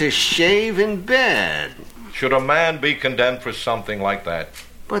like to shave in bed. Should a man be condemned for something like that?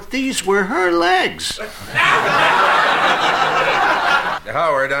 But these were her legs.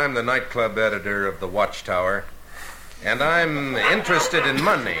 Howard, I'm the nightclub editor of the Watchtower, and I'm interested in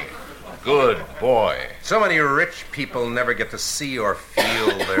money. Good boy. So many rich people never get to see or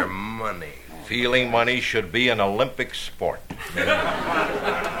feel their money. Feeling money should be an Olympic sport.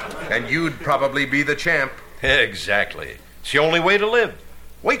 And you'd probably be the champ. Exactly. It's the only way to live.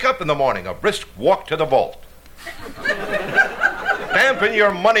 Wake up in the morning, a brisk walk to the vault. Dampen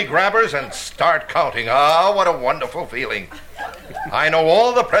your money grabbers and start counting. Ah, what a wonderful feeling. I know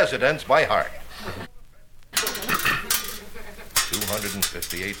all the presidents by heart.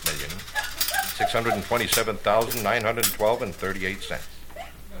 258,627,912 and 38 cents.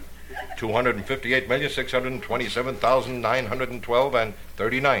 258,627,912 and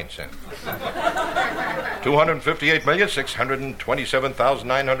 39 cents.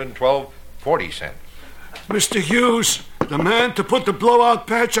 258,627,912 40 cents. Mr. Hughes, the man to put the blowout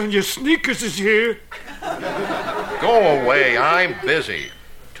patch on your sneakers is here. Go away, I'm busy.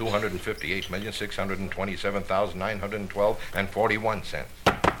 258,627,912 and 41 cents.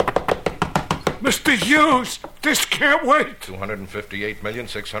 Mr. Hughes, this can't wait.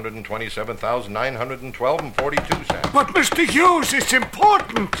 258,627,912 and 42 cents. But Mr. Hughes, it's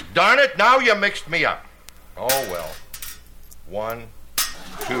important. Darn it, now you mixed me up. Oh, well. 1, 2,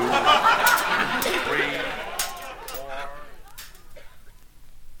 3, 4.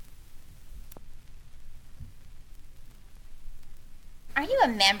 Are you a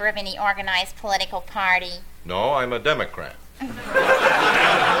member of any organized political party? No, I'm a Democrat.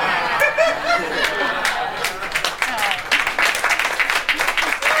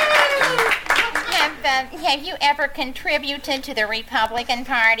 Have you ever contributed to the Republican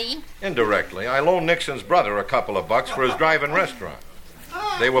Party? Indirectly. I loaned Nixon's brother a couple of bucks for his drive-in restaurant.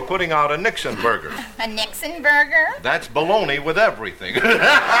 They were putting out a Nixon burger. A Nixon burger? That's bologna with everything. Mr.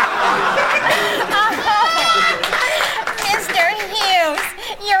 Hughes,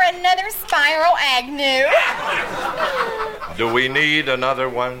 you're another Spiral Agnew. Do we need another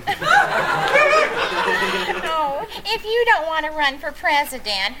one? Oh, if you don't want to run for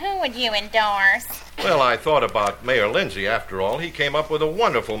president, who would you endorse? Well, I thought about Mayor Lindsay. After all, he came up with a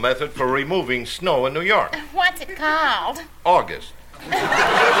wonderful method for removing snow in New York. What's it called? August. Then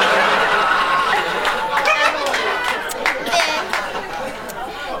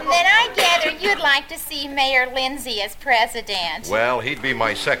I gather you'd like to see Mayor Lindsay as president. Well, he'd be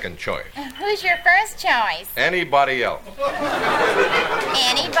my second choice. Who's your first choice? Anybody else.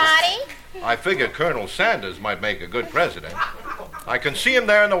 Anybody? I figure Colonel Sanders might make a good president. I can see him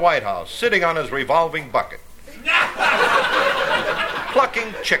there in the White House, sitting on his revolving bucket.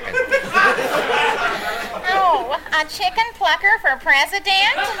 Plucking chicken. Oh, a chicken plucker for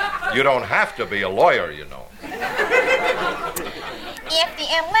president? You don't have to be a lawyer, you know. If the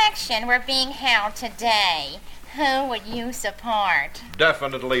election were being held today, who would you support?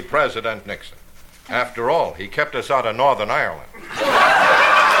 Definitely President Nixon. After all, he kept us out of Northern Ireland.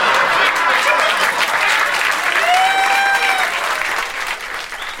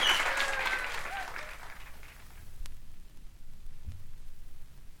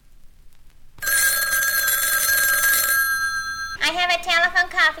 I have a telephone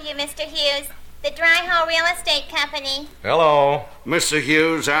call for you, Mr. Hughes. The Dry Hole Real Estate Company. Hello. Mr.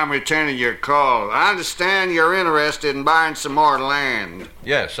 Hughes, I'm returning your call. I understand you're interested in buying some more land.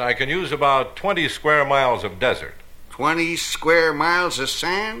 Yes, I can use about 20 square miles of desert. 20 square miles of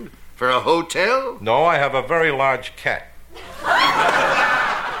sand? For a hotel? No, I have a very large cat.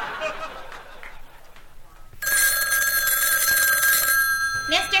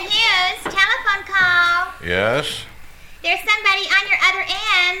 Mr. Hughes, telephone call. Yes? There's somebody on your other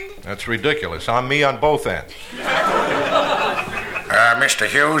end. That's ridiculous. I'm me on both ends. Mr.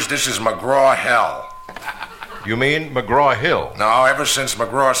 Hughes, this is McGraw-Hill. You mean McGraw-Hill? No, ever since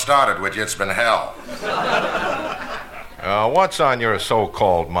McGraw started with you, it's been hell. What's on your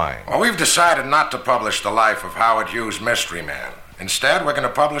so-called mind? Well, we've decided not to publish the life of Howard Hughes, Mystery Man. Instead, we're going to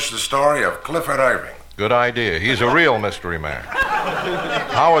publish the story of Clifford Irving. Good idea. He's a real mystery man.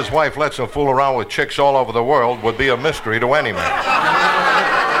 How his wife lets him fool around with chicks all over the world would be a mystery to any man.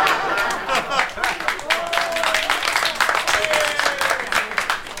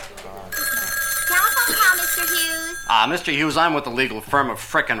 Telephone call, Mr. Hughes. Mr. Hughes, I'm with the legal firm of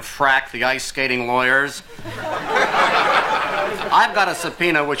Frick and Frack, the ice skating lawyers. I've got a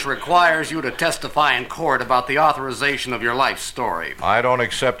subpoena which requires you to testify in court about the authorization of your life story. I don't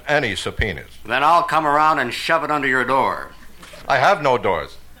accept any subpoenas. Then I'll come around and shove it under your door. I have no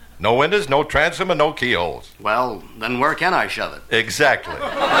doors. No windows, no transom, and no keyholes. Well, then where can I shove it? Exactly.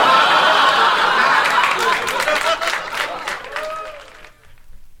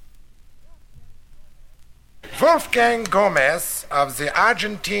 Wolfgang Gomez of the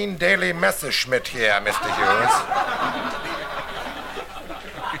Argentine Daily Messerschmitt here, Mr. Hughes.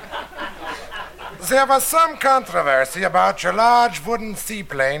 There was some controversy about your large wooden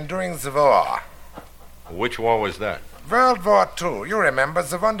seaplane during the war. Which war was that? World War II. You remember,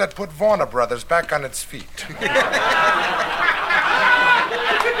 the one that put Warner Brothers back on its feet.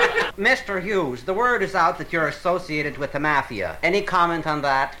 Mr. Hughes, the word is out that you're associated with the mafia. Any comment on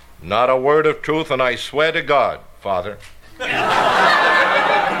that? Not a word of truth, and I swear to God, Father.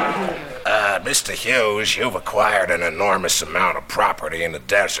 Mr. Hughes, you've acquired an enormous amount of property in the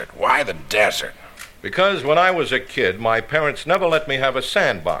desert. Why the desert? Because when I was a kid, my parents never let me have a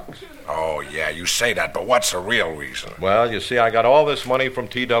sandbox. Oh, yeah, you say that, but what's the real reason? Well, you see, I got all this money from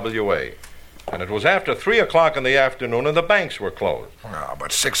TWA. And it was after 3 o'clock in the afternoon and the banks were closed. Oh,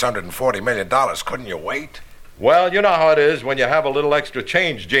 but $640 million, couldn't you wait? Well, you know how it is when you have a little extra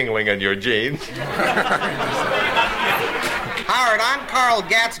change jingling in your jeans. Howard, I'm Carl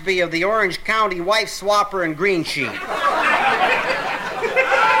Gatsby of the Orange County Wife Swapper and Green Sheet.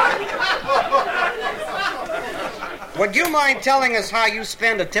 Would you mind telling us how you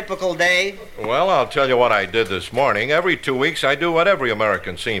spend a typical day? Well, I'll tell you what I did this morning. Every 2 weeks, I do what every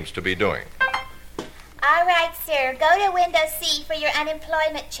American seems to be doing. All right, sir. Go to window C for your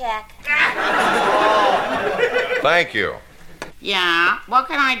unemployment check. Thank you. Yeah? What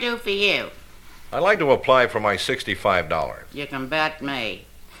can I do for you? I'd like to apply for my $65. You can bet me.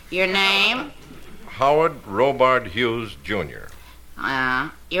 Your name? Howard Robard Hughes, Jr.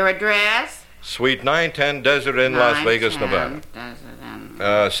 Your address? Suite 910 Desert Inn, Las Vegas, Nevada.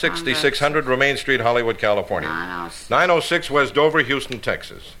 6600 Romaine Street, Hollywood, California. 906 West Dover, Houston,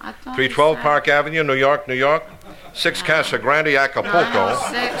 Texas. 312 Park Avenue, New York, New York. 6 Casa Grande, Acapulco.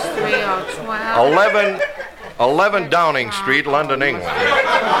 11 Downing Street, London, England.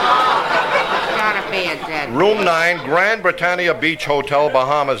 Gotta be a dead Room 9, Grand Britannia Beach Hotel,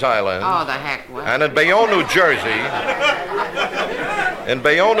 Bahamas Island. Oh, the heck with And in Bayonne, New Jersey. In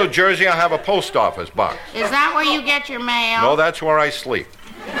Bayonne, New Jersey, I have a post office box. Is that where you get your mail? No, that's where I sleep.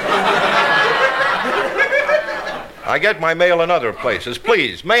 I get my mail in other places.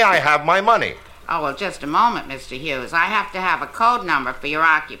 Please, may I have my money? Oh, well, just a moment, Mr. Hughes. I have to have a code number for your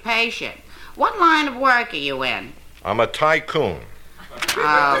occupation. What line of work are you in? I'm a tycoon.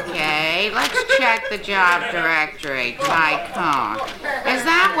 Okay, let's check the job directory. Tycoon. Is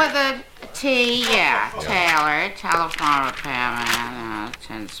that with a T? Yeah. Taylor, telephone repairman,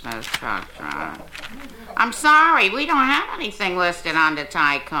 tinsmith, truck driver. I'm sorry, we don't have anything listed under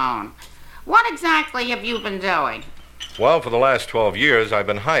Tycoon. What exactly have you been doing? Well, for the last 12 years, I've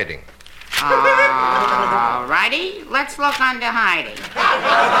been hiding. All righty, let's look under hiding.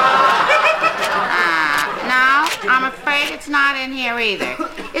 No, I'm afraid it's not in here either.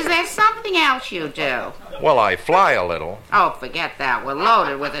 Is there something else you do? Well, I fly a little. Oh, forget that. We're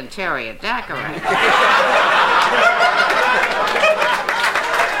loaded with interior decorating.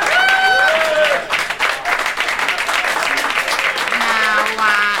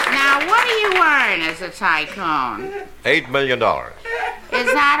 Now, what do you earn as a tycoon? $8 million. Is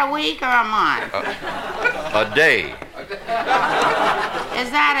that a week or a month? A day. Is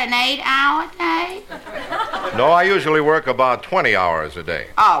that an 8-hour day? No, I usually work about 20 hours a day.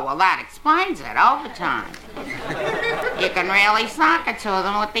 Oh, well, that explains it. Overtime. You can really sock it to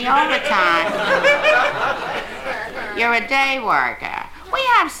them with the overtime. You're a day worker. We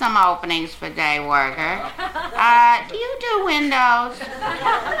have some openings for day worker. Do you do windows?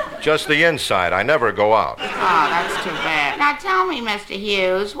 Just the inside. I never go out. Oh, that's too bad. Now tell me, Mr.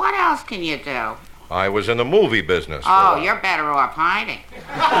 Hughes, what else can you do? I was in the movie business. Oh, you're better off hiding.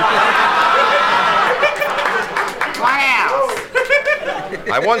 What else?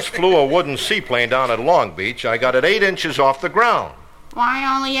 I once flew a wooden seaplane down at Long Beach. I got it 8 inches off the ground. Why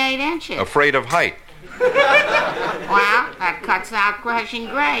only 8 inches? Afraid of height. Well, that cuts out crushing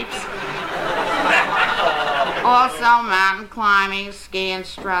grapes. Also, mountain climbing, ski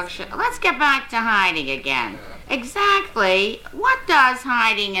instruction. Let's get back to hiding again. Exactly, what does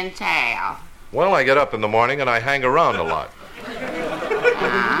hiding entail? Well, I get up in the morning and I hang around a lot.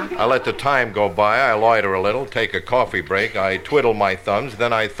 I let the time go by, I loiter a little, take a coffee break, I twiddle my thumbs,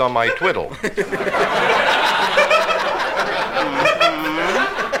 then I thumb my twiddle.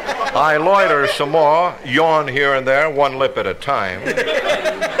 I loiter some more, yawn here and there, one lip at a time.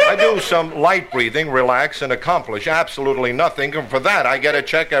 I do some light breathing, relax, and accomplish absolutely nothing, and for that I get a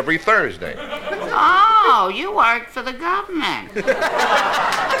check every Thursday. Oh, you work for the government.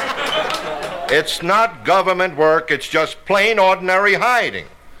 It's not government work, it's just plain ordinary hiding.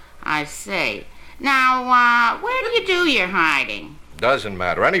 I see. Now, where do you do your hiding? Doesn't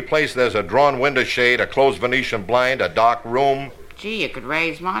matter. Any place there's a drawn window shade, a closed Venetian blind, a dark room. Gee, you could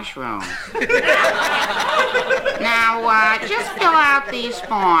raise mushrooms. Now, just fill out these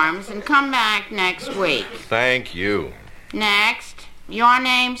forms and come back next week. Thank you. Next. Your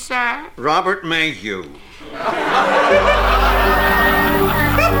name, sir? Robert Mayhew.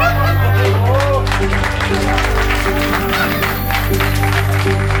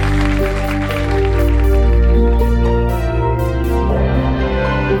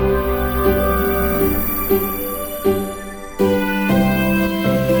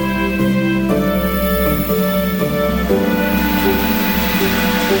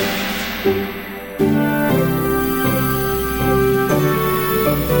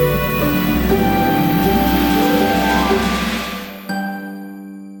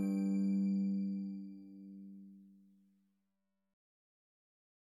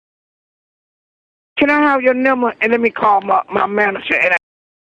 Can I have your number and let me call my manager and